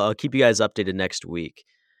about, but I'll keep you guys updated next week.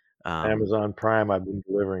 Amazon Prime, I've been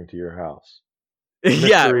delivering to your house.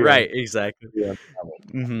 Yeah, right, exactly. Yeah.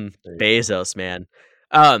 Bezos, man.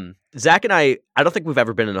 Zack and I don't think we've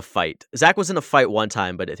ever been in a fight. Zack was in a fight one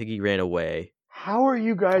time, but I think he ran away. How are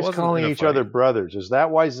you guys calling each other brothers? Is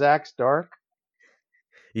that why Zack's dark?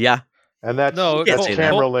 Yeah. And that's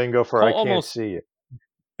camera lingo for Colt I can't see it.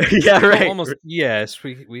 Yeah, right. Yes,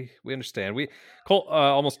 we understand. Colt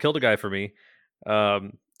almost killed a guy for me. You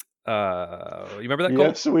remember that, Colt?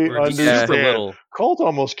 Yes, we understand. Colt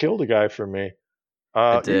almost killed a guy for me.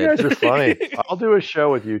 You guys are funny. I'll do a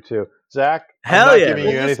show with you two. Zack, I'm not giving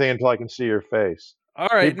you anything until I can see your face. All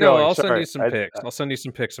right, I'll send you some pics. I'll send you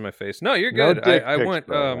some pics of my face. No, you're good. I went.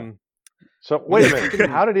 So wait a minute.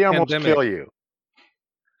 How did he almost kill you?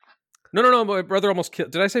 No. My brother almost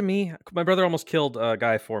killed. Did I say me? My brother almost killed a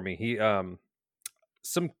guy for me. He,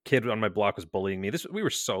 some kid on my block was bullying me. We were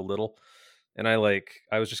so little, and I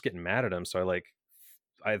was just getting mad at him. So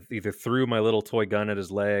I either threw my little toy gun at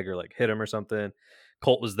his leg or like hit him or something.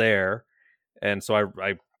 Colt was there, and so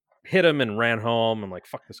I hit him and ran home. I'm like,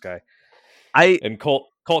 fuck this guy. And Colt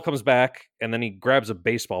comes back, and then he grabs a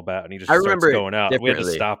baseball bat and he just starts going out. We had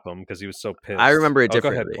to stop him because he was so pissed. I remember it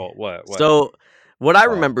differently. Go ahead, Colt. What? So what I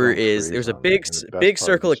remember is there's a big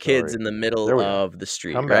circle of kids in the middle of the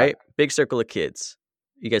street, right? Big circle of kids.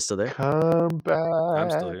 You guys still there? Come back. I'm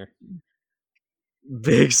still here.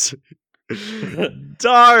 Big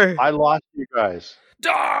Dar. I lost you guys.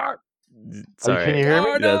 Dar. Sorry. Can you hear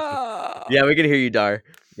me? No. Yeah, we can hear you, Dar.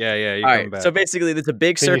 Yeah, you're All coming right. back. So basically, there's a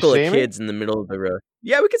big Can you circle of see me? kids in the middle of the road.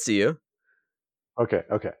 Yeah, we can see you. Okay.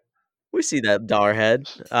 We see that Dar head.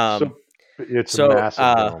 So it's a So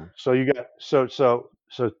massive dome. So you got so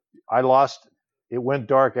I lost. It went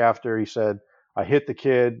dark after he said, "I hit the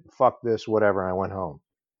kid. Fuck this, whatever." And I went home.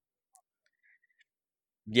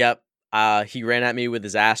 Yep. He ran at me with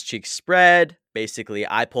his ass cheeks spread. Basically,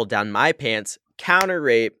 I pulled down my pants, counter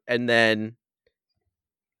rape, and then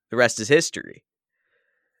the rest is history.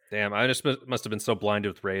 Damn, I just must have been so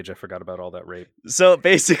blinded with rage, I forgot about all that rape. So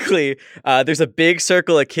basically, there's a big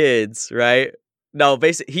circle of kids, right? No,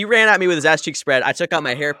 basically, he ran at me with his ass cheeks spread. I took out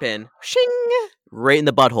my hairpin, shing, right in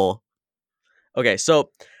the butthole. Okay,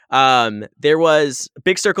 so there was a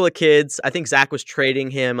big circle of kids. I think Zack was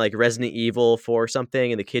trading him like Resident Evil for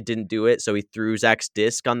something, and the kid didn't do it, so he threw Zack's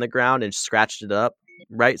disc on the ground and scratched it up.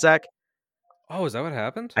 Right, Zack? Oh, is that what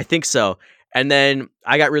happened? I think so. And then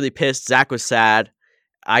I got really pissed. Zack was sad.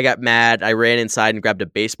 I got mad. I ran inside and grabbed a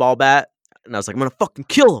baseball bat, and I was like, I'm gonna fucking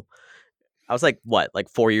kill him. I was like, what, like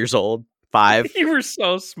 4 years old? 5? You were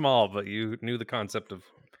so small, but you knew the concept of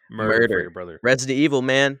murder for your brother. Resident Evil,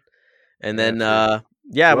 man. And then, I went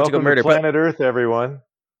to go Welcome murder. to Planet Earth, everyone.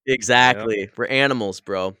 Exactly. Yep. We're animals,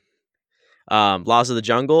 bro. Laws of the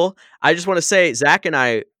jungle. I just want to say, Zack and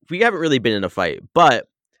I, we haven't really been in a fight, but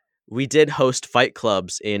we did host fight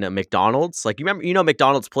clubs in a McDonald's. Like, you know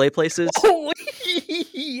McDonald's play places? Oh,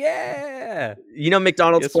 yeah. You know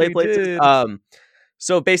McDonald's play places? Did.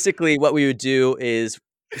 So basically what we would do is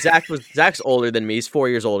Zack's older than me. He's 4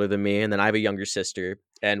 years older than me. And then I have a younger sister.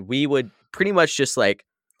 And we would pretty much just like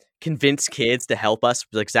convince kids to help us.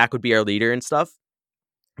 Like Zack would be our leader and stuff.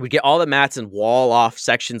 We'd get all the mats and wall off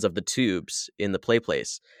sections of the tubes in the play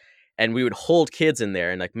place. And we would hold kids in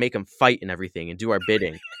there and like make them fight and everything and do our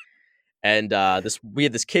bidding. And we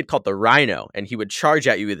had this kid called the Rhino, and he would charge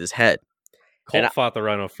at you with his head. Colt fought the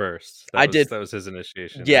Rhino first. That was his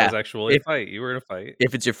initiation. Yeah, that was actually a fight. You were in a fight.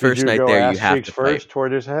 If it's your first night there, you have to first fight.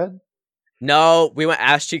 Toward his head. No, we went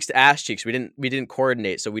ass cheeks to ass cheeks. We didn't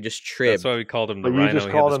coordinate, so we just tripped. That's why we called him the Rhino. You just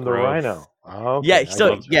called him the Rhino. Oh, okay.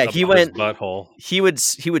 He went butthole. He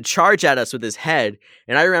would charge at us with his head,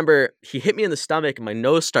 and I remember he hit me in the stomach, and my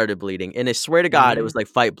nose started bleeding. And I swear to God, it was like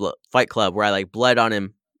Fight Club, where I like bled on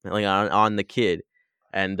him, like on the kid.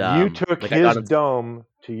 And you took his dome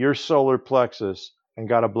to your solar plexus and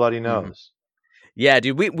got a bloody nose. Yeah,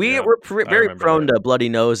 dude, we were very prone to bloody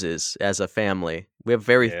noses as a family. We have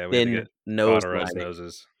very thin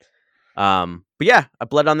noses. But yeah, I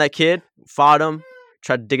bled on that kid, fought him,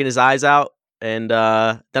 tried digging his eyes out, and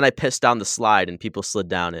then I pissed down the slide and people slid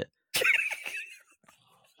down it.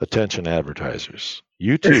 Attention advertisers.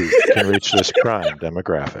 You too can reach this crime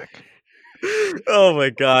demographic. Oh my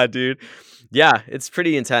God, dude. Yeah, it's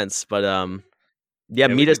pretty intense, but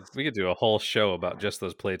we could do a whole show about just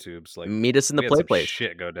those play tubes. Like, meet us in the play place.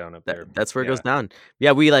 Shit go down up there. That's where it goes down.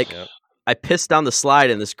 Yeah, I pissed down the slide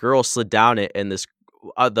and this girl slid down it, and this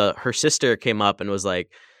her sister came up and was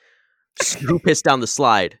like, "Who pissed down the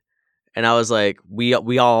slide?" And I was like, "We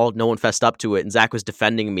all, no one fessed up to it." And Zack was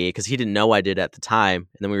defending me because he didn't know I did at the time.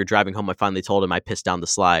 And then we were driving home. I finally told him I pissed down the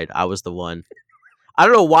slide. I was the one. I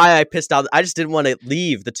don't know why I pissed down. I just didn't want to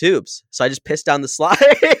leave the tubes, so I just pissed down the slide.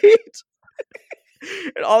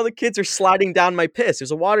 And all the kids are sliding down my piss.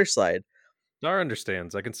 There's a water slide. Dar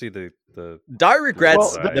understands. I can see the Dar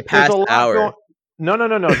regrets the past hour. No.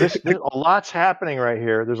 There's a lot's happening right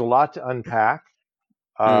here. There's a lot to unpack.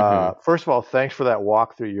 First of all, thanks for that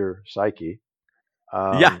walk through your psyche.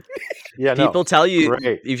 People tell you,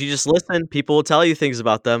 great. If you just listen, people will tell you things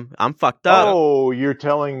about them. I'm fucked up. Oh, you're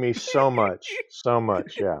telling me so much.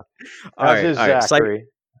 Yeah. All right. Zachary.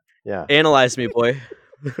 Yeah. Analyze me, boy.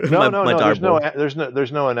 No.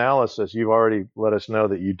 There's no analysis. You've already let us know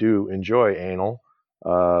that you do enjoy anal.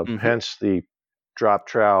 Hence the drop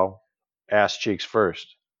trowel, ass cheeks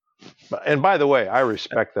first. And by the way, I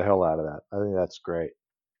respect the hell out of that. I think that's great.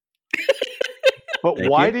 But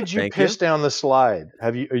why did you piss down the slide?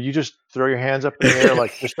 You just throw your hands up in the air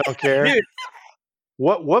like just don't care? Dude,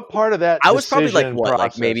 what part of that? I was probably like what, process,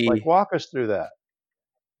 like maybe walk us through that.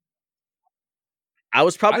 I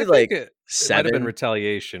was probably like 7. It might have been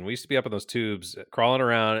retaliation. We used to be up in those tubes, crawling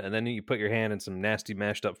around, and then you put your hand in some nasty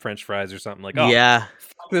mashed up French fries or something. Like,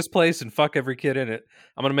 fuck this place and fuck every kid in it.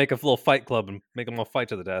 I'm gonna make a little fight club and make them all fight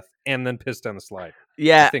to the death, and then piss down the slide.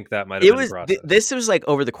 Yeah, I think that might have been the process. This was like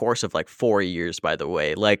over the course of like 4 years, by the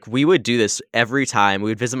way. Like we would do this every time.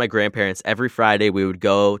 We would visit my grandparents every Friday. We would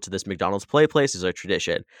go to this McDonald's play place as our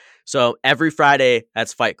tradition. So every Friday,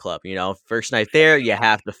 that's Fight Club. You know, first night there, you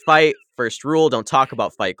have to fight. First rule, don't talk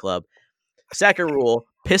about Fight Club. Second rule,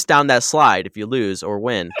 piss down that slide if you lose or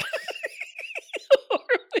win.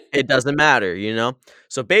 It doesn't matter, you know?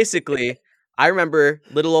 So basically, I remember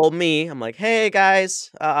little old me. I'm like, hey,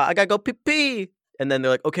 guys, I got to go pee-pee. And then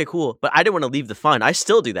they're like, okay, cool. But I didn't want to leave the fun. I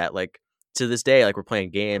still do that. Like, to this day, like, we're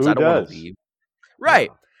playing games. Who I don't want does? to leave. Right.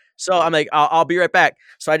 Yeah. So I'm like, I'll be right back.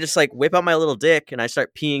 So I just, like, whip out my little dick, and I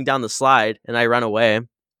start peeing down the slide, and I run away.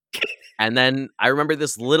 And then I remember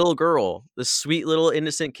this little girl, this sweet little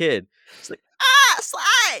innocent kid. She's like,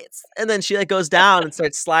 slides. And then she like goes down and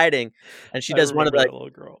starts sliding. And she does one of the, like, little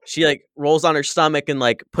girl. she like rolls on her stomach and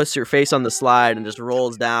like puts her face on the slide and just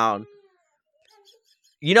rolls down.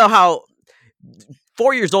 You know how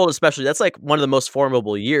 4 years old, especially, that's like one of the most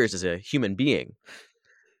formidable years as a human being.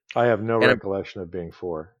 I have no recollection of being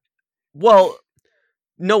 4. Well,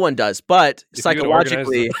 no one does, but If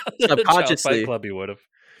psychologically, subconsciously, club you would have.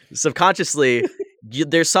 Subconsciously,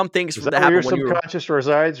 there's some things Is that that happen where your when you subconscious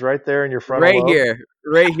resides, right there in your frontal lobe?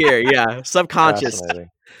 right here, yeah, subconscious. Fascinating.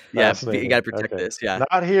 Yeah, Fascinating. you got to protect Okay. this. Yeah,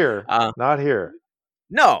 Not here. Not here.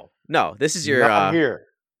 No. This is your not here.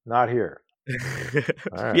 Not here.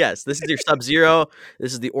 All right. Yes, this is your Sub-Zero.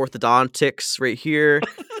 This is the orthodontics right here.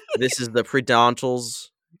 This is the predontals,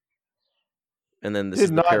 and then this is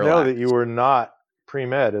the Did not know parallax. that you were not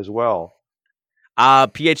pre-med as well.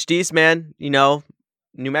 PhDs, man. You know,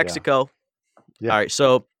 New Mexico. Yeah. All right,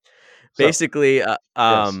 so basically, yes.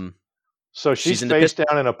 So she's face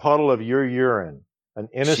down in a puddle of your urine, an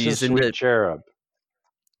innocent, sweet cherub.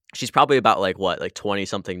 She's probably about like 20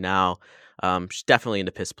 something now. She's definitely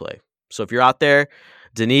into piss play. So if you're out there,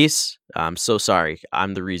 Denise, I'm so sorry.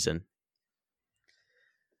 I'm the reason.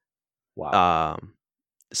 Wow.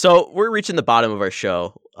 So we're reaching the bottom of our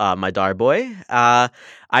show, my Dar boy. I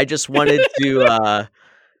just wanted to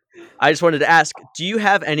ask, do you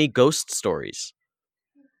have any ghost stories?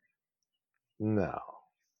 No.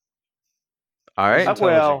 All right.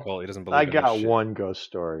 Well, Colt. He doesn't believe I got one ghost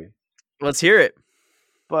story. Let's hear it.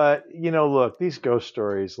 But, look, these ghost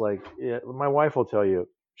stories, like, my wife will tell you,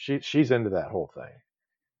 she's into that whole thing.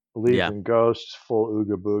 Believes in ghosts, full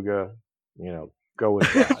ooga booga, go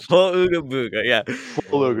with God. Full ooga booga, yeah.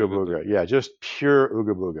 Full ooga booga, yeah, just pure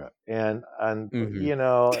ooga booga. And I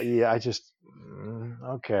just,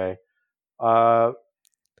 okay.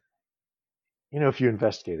 If you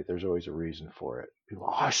investigate it, there's always a reason for it. People,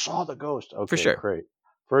 I saw the ghost. Okay, for sure. Great.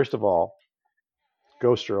 First of all,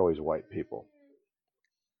 ghosts are always white people.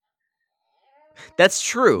 That's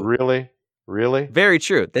true. Really? Very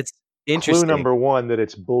true. That's interesting. Clue number 1, that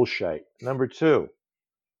it's bullshit. Number 2,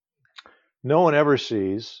 no one ever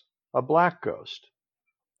sees a black ghost.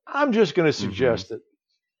 I'm just going to suggest that,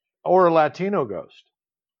 or a Latino ghost,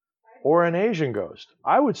 or an Asian ghost.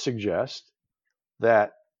 I would suggest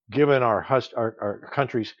that, given our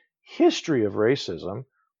country's history of racism,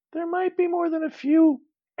 there might be more than a few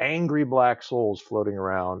angry black souls floating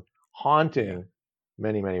around, haunting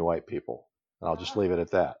many, many white people. And I'll just leave it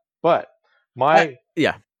at that. But my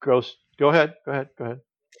ghost, go ahead.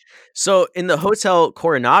 So in the Hotel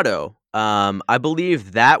Coronado, I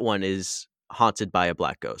believe that one is haunted by a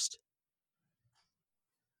black ghost.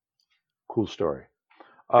 Cool story.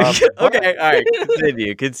 Okay, all right,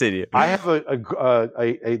 continue. I have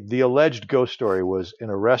the alleged ghost story was in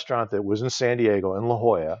a restaurant that was in San Diego in La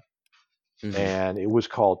Jolla, and it was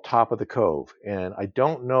called Top of the Cove. And I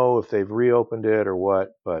don't know if they've reopened it or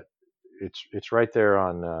what, but it's right there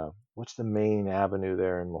on what's the main avenue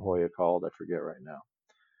there in La Jolla called? I forget right now.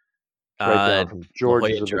 It's right down from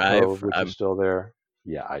George's of the Cove, which is still there.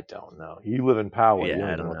 Yeah, I don't know. You live in Poway. You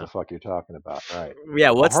don't know what the fuck you're talking about, right? Yeah,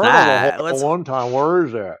 what's that? One time, where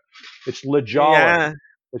is that? It's La Jolla. Yeah.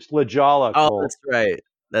 It's La Jolla. Oh, Colt.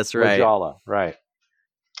 That's right. La Jolla, right.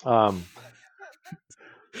 So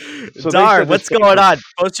Dar, what's going on?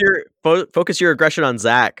 Focus your aggression on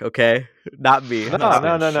Zack, okay? Not me.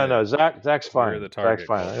 No. Zack's fine. Zack's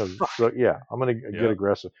fine. Yeah, I'm gonna get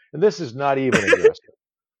aggressive, and this is not even aggressive.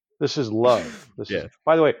 This is love.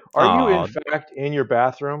 By the way, are you in fact in your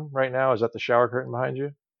bathroom right now? Is that the shower curtain behind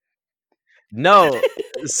you? No.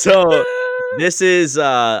 So this is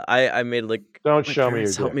I made like. Don't show me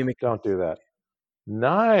your dick. Don't do that.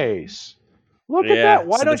 Nice. Look at that.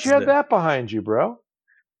 Why don't you have that behind you, bro?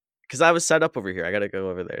 Because I was set up over here. I gotta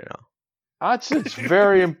go over there now. It's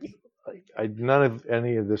very. None of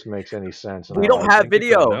any of this makes any sense. We don't have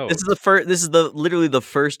video. This is literally the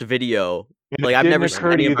first video. Like I've never seen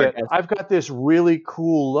any of our guests. I've got this really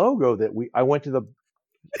cool logo that I went to the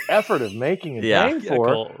effort of making and paying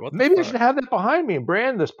for. Cool. Maybe I should have that behind me and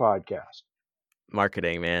brand this podcast.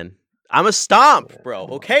 Marketing, man. I'm a stomp, bro.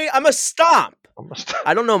 Okay, I'm a stomp.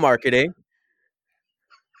 I don't know marketing.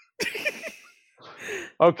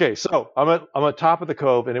 Okay, so I'm at Top of the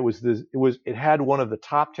Cove, and it had one of the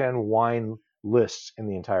top 10 wine lists in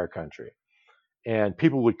the entire country. And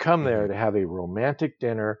people would come there to have a romantic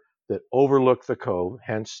dinner that overlooked the cove,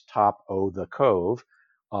 hence Top O the Cove,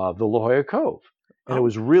 the La Jolla Cove. And it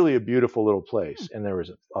was really a beautiful little place. And there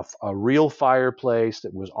was a real fireplace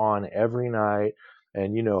that was on every night.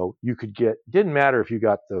 And, you could didn't matter if you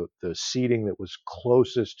got the seating that was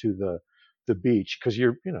closest to the beach, because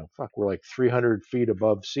we're like 300 feet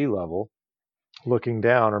above sea level looking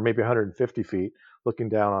down, or maybe 150 feet looking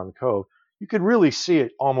down on the cove. You could really see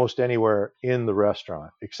it almost anywhere in the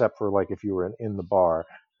restaurant, except for like if you were in the bar.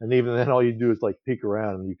 And even then, all you do is like peek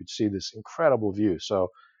around and you could see this incredible view. So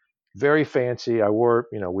very fancy. We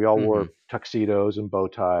all wore tuxedos and bow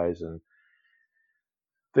ties, and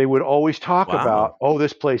they would always talk about, oh,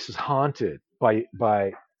 this place is haunted by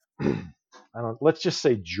let's just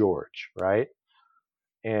say George, right?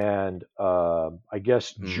 And I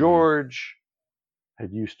guess George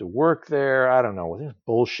had used to work there. I don't know. This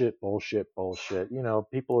bullshit. People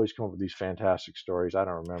always come up with these fantastic stories. I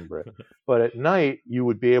don't remember it. But at night, you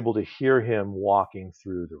would be able to hear him walking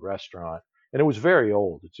through the restaurant. And it was very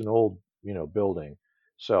old. It's an old, building.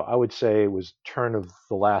 So I would say it was turn of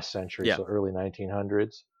the last century, so early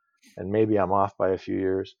 1900s. And maybe I'm off by a few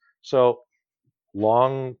years. So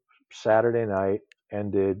long Saturday night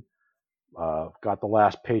ended, got the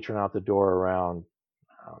last patron out the door around,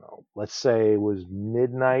 I don't know, let's say it was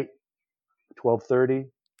midnight, 12:30,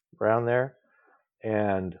 around there.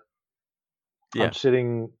 And I'm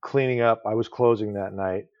sitting cleaning up. I was closing that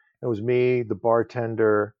night. It was me, the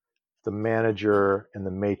bartender, the manager, and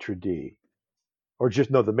the maitre d'.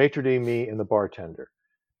 The maitre d', me, and the bartender,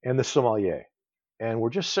 and the sommelier. And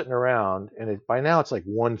we're just sitting around, and by now it's like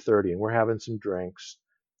 1:30, and we're having some drinks.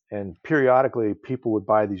 And periodically, people would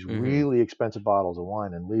buy these really expensive bottles of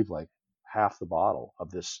wine and leave like half the bottle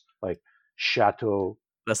of this like Chateau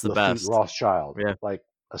Lafite Rothschild, like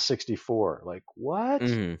a 64. Like, what?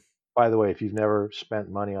 By the way, if you've never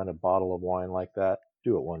spent money on a bottle of wine like that,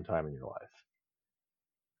 do it one time in your life.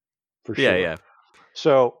 For sure. Yeah.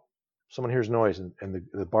 So someone hears noise, and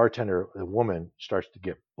the bartender, the woman, starts to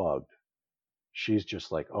get bugged. She's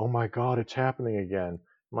just like, oh my God, it's happening again.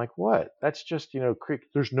 I'm like, what? That's just, creek.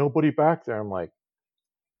 There's nobody back there. I'm like,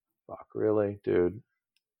 fuck, really, dude?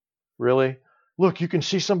 Really? Look, you can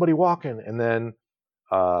see somebody walking. And then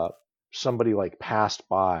somebody like passed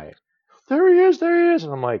by. There he is.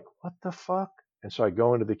 And I'm like, what the fuck? And so I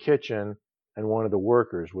go into the kitchen, and one of the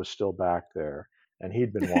workers was still back there, and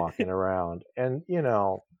he'd been walking around. And,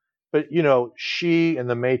 but, she and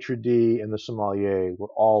the maitre d' and the sommelier were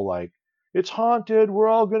all like, it's haunted. We're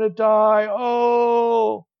all going to die.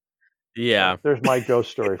 Oh. Yeah. So there's my ghost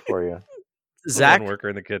story for you. Zack, one worker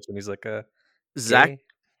in the kitchen. He's like, Zack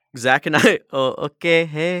and I. Oh, okay.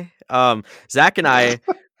 Hey. Zack and I,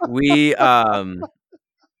 we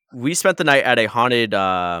spent the night at a haunted.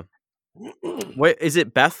 What is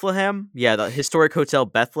it? Bethlehem? Yeah, the historic hotel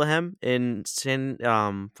Bethlehem in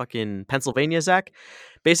fucking Pennsylvania. Zack.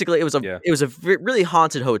 Basically, it was a really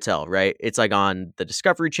haunted hotel, right? It's like on the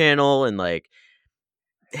Discovery Channel and like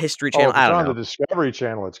History Channel. I don't know. On the Discovery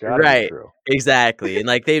Channel, it's got to be true. Exactly. And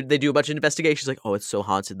like they do a bunch of investigations. Like, oh, it's so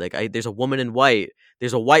haunted. Like, there's a woman in white.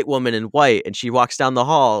 There's a white woman in white, and she walks down the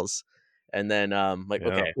halls. And then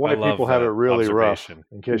okay, white people have it really rough.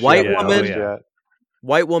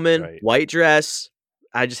 White woman, right. White dress.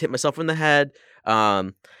 I just hit myself in the head.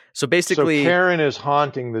 So basically, Karen is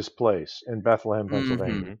haunting this place in Bethlehem,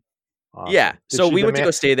 Pennsylvania. Awesome. Yeah. So we went to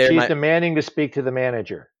go stay there. She's demanding to speak to the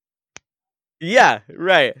manager. Yeah,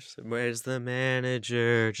 right. Where's the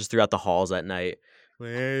manager? Just throughout the halls at night.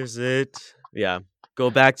 Where's it? Yeah. Go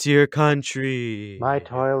back to your country. My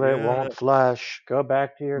toilet won't flush. Go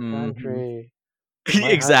back to your country. My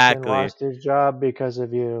exactly. husband lost his job because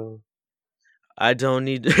of you. I don't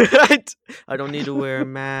need I don't need to wear a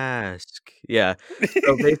mask. Yeah.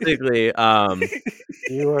 So basically,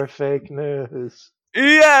 you are fake news.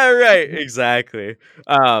 Yeah, right. Exactly.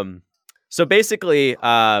 So basically,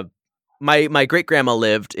 my great grandma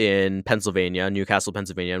lived in Pennsylvania, Newcastle,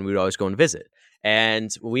 Pennsylvania, and we would always go and visit. And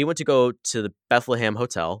we went to go to the Bethlehem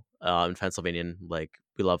Hotel in Pennsylvania. And, like,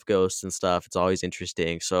 we love ghosts and stuff. It's always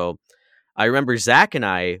interesting. So I remember Zack and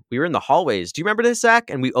we were in the hallways. Do you remember this, Zack?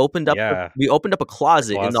 And we opened up a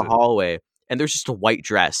closet in the hallway, and there's just a white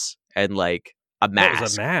dress and like a mask. It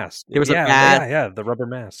was a mask. There was a mask. Yeah, the rubber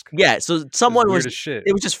mask. Yeah, so someone was weird as shit.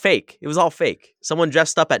 It was just fake. It was all fake. Someone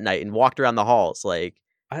dressed up at night and walked around the halls like.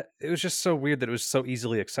 It was just so weird that it was so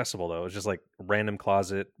easily accessible, though. It was just like random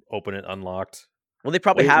closet, open it, unlocked. Well, they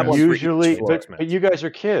probably have one usually, but you guys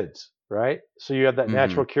are kids, right? So you have that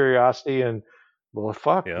natural curiosity and, well,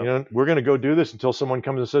 fuck, we're going to go do this until someone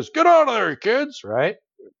comes and says, get out of there, kids, right?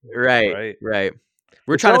 Right.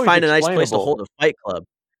 We're It's trying to always find a nice place to explainable. hold a fight club.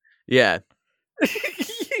 Yeah.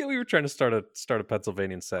 We were trying to start a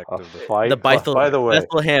Pennsylvania sect A of the fight club. By the way,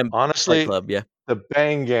 Bethlehem Fight honestly, Club. Yeah. the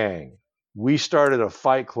Bang Gang. We started a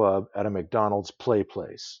fight club at a McDonald's play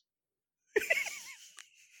place.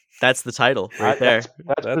 That's the title right there.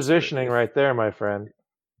 That's positioning right there, my friend.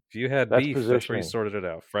 If you had beef, that's where you sorted it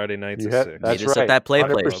out. Friday nights at 6. That's Meet us right. at that play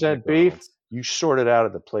place. 100% beef. You sort it out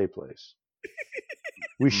at the play place.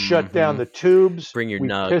 We shut down the tubes. Bring your we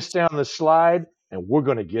nugs. piss down the slide, and we're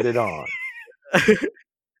going to get it on.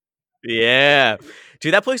 Yeah.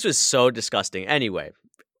 Dude, that place was so disgusting. Anyway,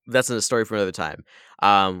 that's a story for another time.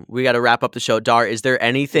 We got to wrap up the show. Dar, is there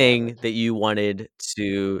anything that you wanted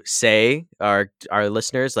to say, our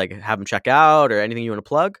listeners, like have them check out, or anything you want to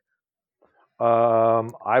plug?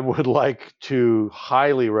 I would like to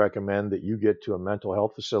highly recommend that you get to a mental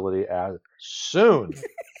health facility as soon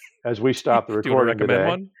as we stop the recording Do you want to recommend today.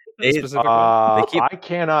 one? A specific one? I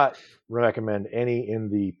cannot recommend any in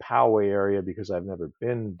the Poway area because I've never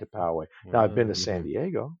been to Poway. Now, I've been to San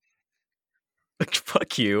Diego.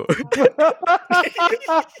 Fuck you.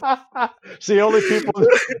 See, only people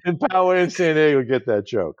in Poway and San Diego get that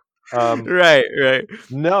joke. Right.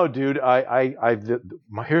 No, dude.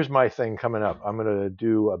 Here's my thing coming up. I'm gonna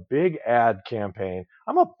do a big ad campaign.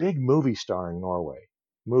 I'm a big movie star in Norway.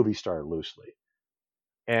 Movie star loosely,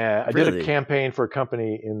 and I did a campaign for a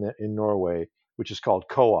company in Norway, which is called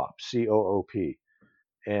Co-op, COOP,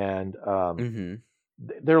 and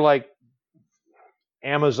they're like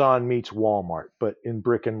Amazon meets Walmart, but in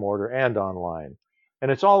brick and mortar and online,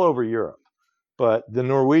 and it's all over Europe. But the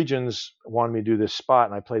Norwegians wanted me to do this spot,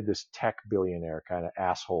 and I played this tech billionaire kind of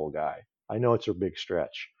asshole guy. I know it's a big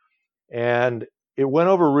stretch. And it went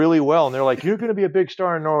over really well. And they're like, you're going to be a big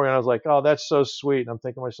star in Norway. And I was like, oh, that's so sweet. And I'm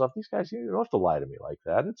thinking to myself, these guys, you don't have to lie to me like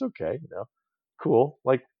that. It's okay. Cool.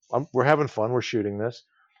 Like, we're having fun. We're shooting this.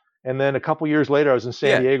 And then a couple years later, I was in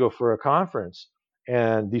San Diego for a conference.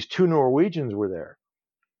 And these two Norwegians were there.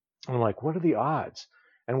 And I'm like, what are the odds?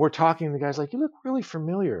 And we're talking. The guy's like, you look really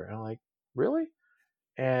familiar. And I'm like, really?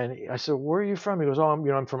 And I said, where are you from? He goes, oh,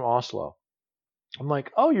 I'm from Oslo. I'm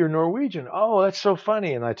like, oh, you're Norwegian. Oh, that's so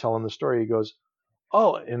funny. And I tell him the story. He goes,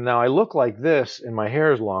 oh, and now I look like this and my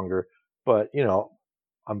hair is longer, but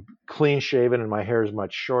I'm clean shaven and my hair is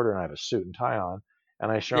much shorter and I have a suit and tie on.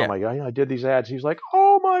 And I show him, like, I did these ads. He's like,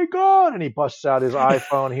 oh my God. And he busts out his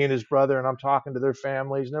iPhone, he and his brother, and I'm talking to their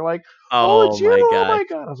families. And they're like, oh, it's you. Oh my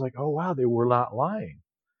God. I was like, oh, wow, they were not lying.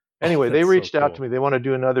 Anyway, they reached out to me. They want to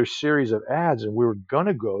do another series of ads, and we were going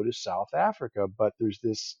to go to South Africa, but there's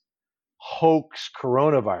this hoax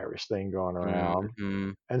coronavirus thing going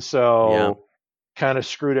around. And so kind of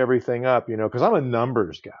screwed everything up, because I'm a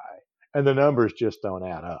numbers guy, and the numbers just don't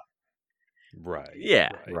add up. Right. Yeah.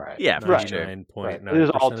 Right. Yeah. For sure. Right. It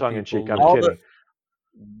is all tongue in cheek. I'm kidding.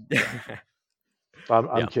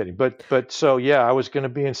 I'm kidding. But so, I was going to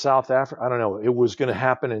be in South Africa. I don't know. It was going to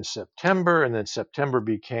happen in September, and then September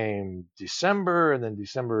became December, and then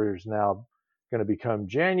December is now going to become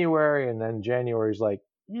January, and then January is like,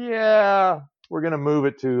 we're going to move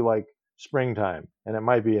it to like springtime, and it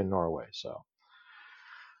might be in Norway. So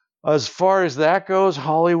as far as that goes,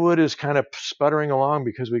 Hollywood is kind of sputtering along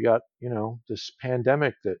because we got, this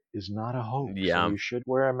pandemic that is not a hoax. Yeah. And you should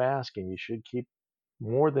wear a mask, and you should keep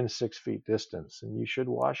more than 6 feet distance, and you should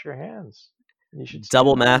wash your hands. And you should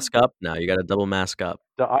double mask up now. You got to double mask up.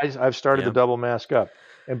 I've started the double mask up.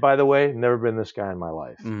 And by the way, never been this guy in my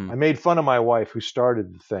life. I made fun of my wife who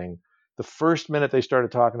started the thing. The first minute they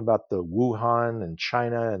started talking about the Wuhan and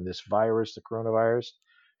China and this virus, the coronavirus,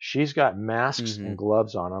 she's got masks and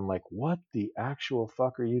gloves on. I'm like, what the actual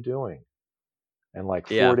fuck are you doing? And like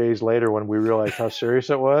 4 days later, when we realized how serious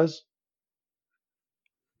it was,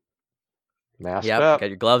 mask up. Got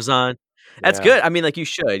your gloves on. That's good. I mean, like you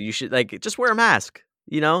should like just wear a mask,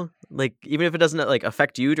 like even if it doesn't like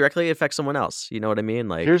affect you directly, it affects someone else. You know what I mean?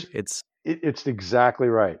 Like it's exactly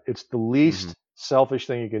right. It's the least selfish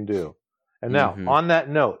thing you can do. And now on that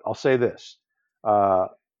note, I'll say this. I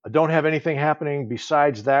don't have anything happening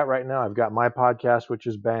besides that right now. I've got my podcast, which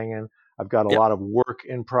is banging. I've got a lot of work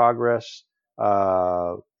in progress.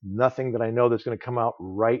 Nothing that I know that's going to come out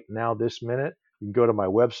right now this minute. You can go to my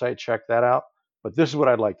website, check that out. But this is what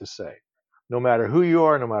I'd like to say. No matter who you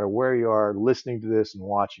are, no matter where you are, listening to this and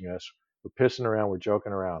watching us, we're pissing around, we're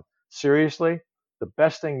joking around. Seriously, the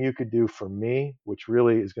best thing you could do for me, which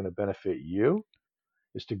really is going to benefit you,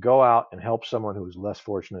 is to go out and help someone who is less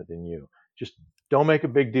fortunate than you. Just don't make a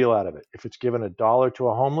big deal out of it. If it's giving $1 to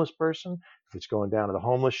a homeless person, if it's going down to the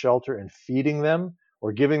homeless shelter and feeding them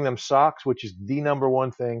or giving them socks, which is the number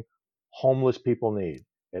one thing homeless people need.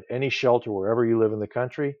 at any shelter wherever you live in the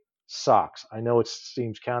country, socks. I know it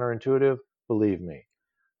seems counterintuitive. Believe me.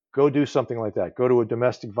 Go do something like that. Go to a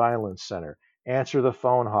domestic violence center. Answer the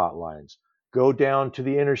phone hotlines. Go down to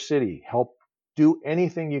the inner city. Help do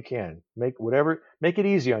anything you can. Make it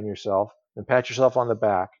easy on yourself and pat yourself on the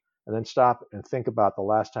back, and then stop and think about the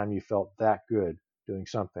last time you felt that good doing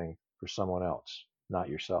something for someone else, not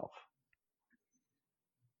yourself.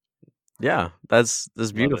 Yeah, that's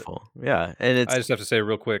beautiful. Yeah, and I just have to say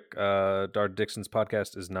real quick, Dar Dixon's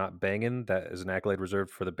podcast is not banging. That is an accolade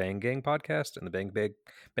reserved for the Bang Gang podcast, and the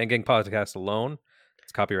Bang Gang podcast alone,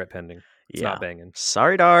 it's copyright pending. It's not banging.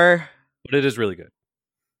 Sorry, Dar, but it is really good.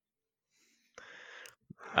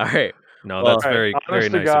 All right. No, that's very nice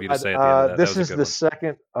of you to say at the end of that. This is the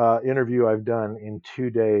second interview I've done in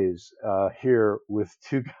 2 days here with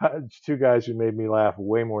two guys who made me laugh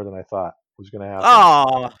way more than I thought was going to happen.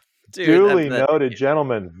 Oh, dude, duly noted,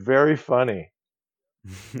 gentlemen. Very funny.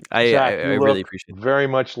 I really appreciate it. Very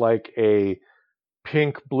much like a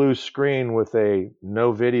pink blue screen with a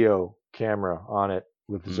no video camera on it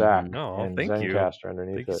with Zack and Zencaster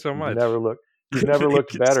underneath it. Thank you so much. You've never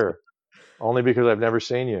looked better. Only because I've never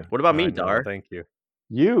seen you. What about me, Dar? Thank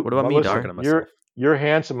you. What about me, Dar? You're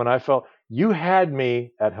handsome, and I felt you had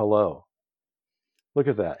me at hello. Look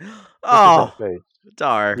at that. Oh, face.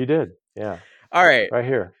 Dar. You did. Yeah. All right. Right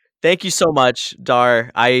here. Thank you so much,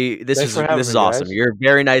 Dar. This is awesome. Guys. You're a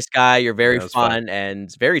very nice guy. You're very fun and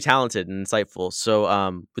very talented and insightful. So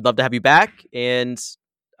we'd love to have you back, and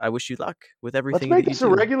I wish you luck with everything. Let's make this a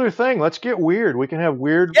regular thing. Let's get weird. We can have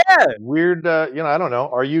weird. I don't know.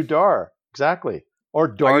 Are you Dar? Exactly. Or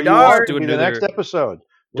Dar you are to be the next episode.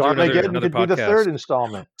 Dar-mageddon could be the third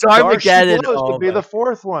installment. Dar-mageddon could be the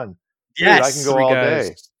fourth one. Yes. Dude, I can go all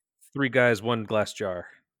day. 3 guys, 1 glass jar.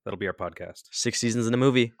 That'll be our podcast. 6 seasons in the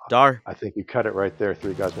movie. Dar. I think you cut it right there.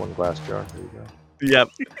 3 guys, 1 glass jar. There you go. Yep.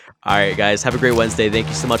 All right, guys. Have a great Wednesday. Thank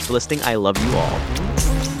you so much for listening. I love you all.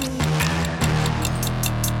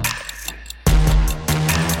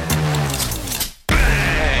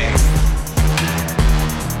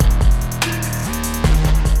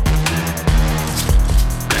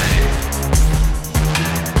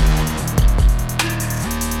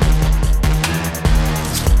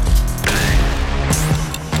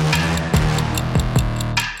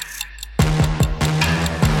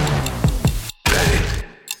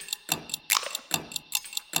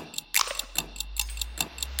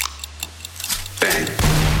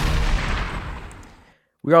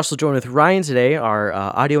 We're also joined with Ryan today, our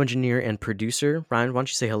audio engineer and producer. Ryan, why don't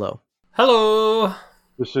you say hello? Hello.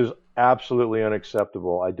 This is absolutely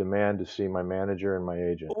unacceptable. I demand to see my manager and my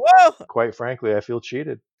agent. Whoa! Quite frankly, I feel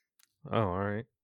cheated. Oh, all right.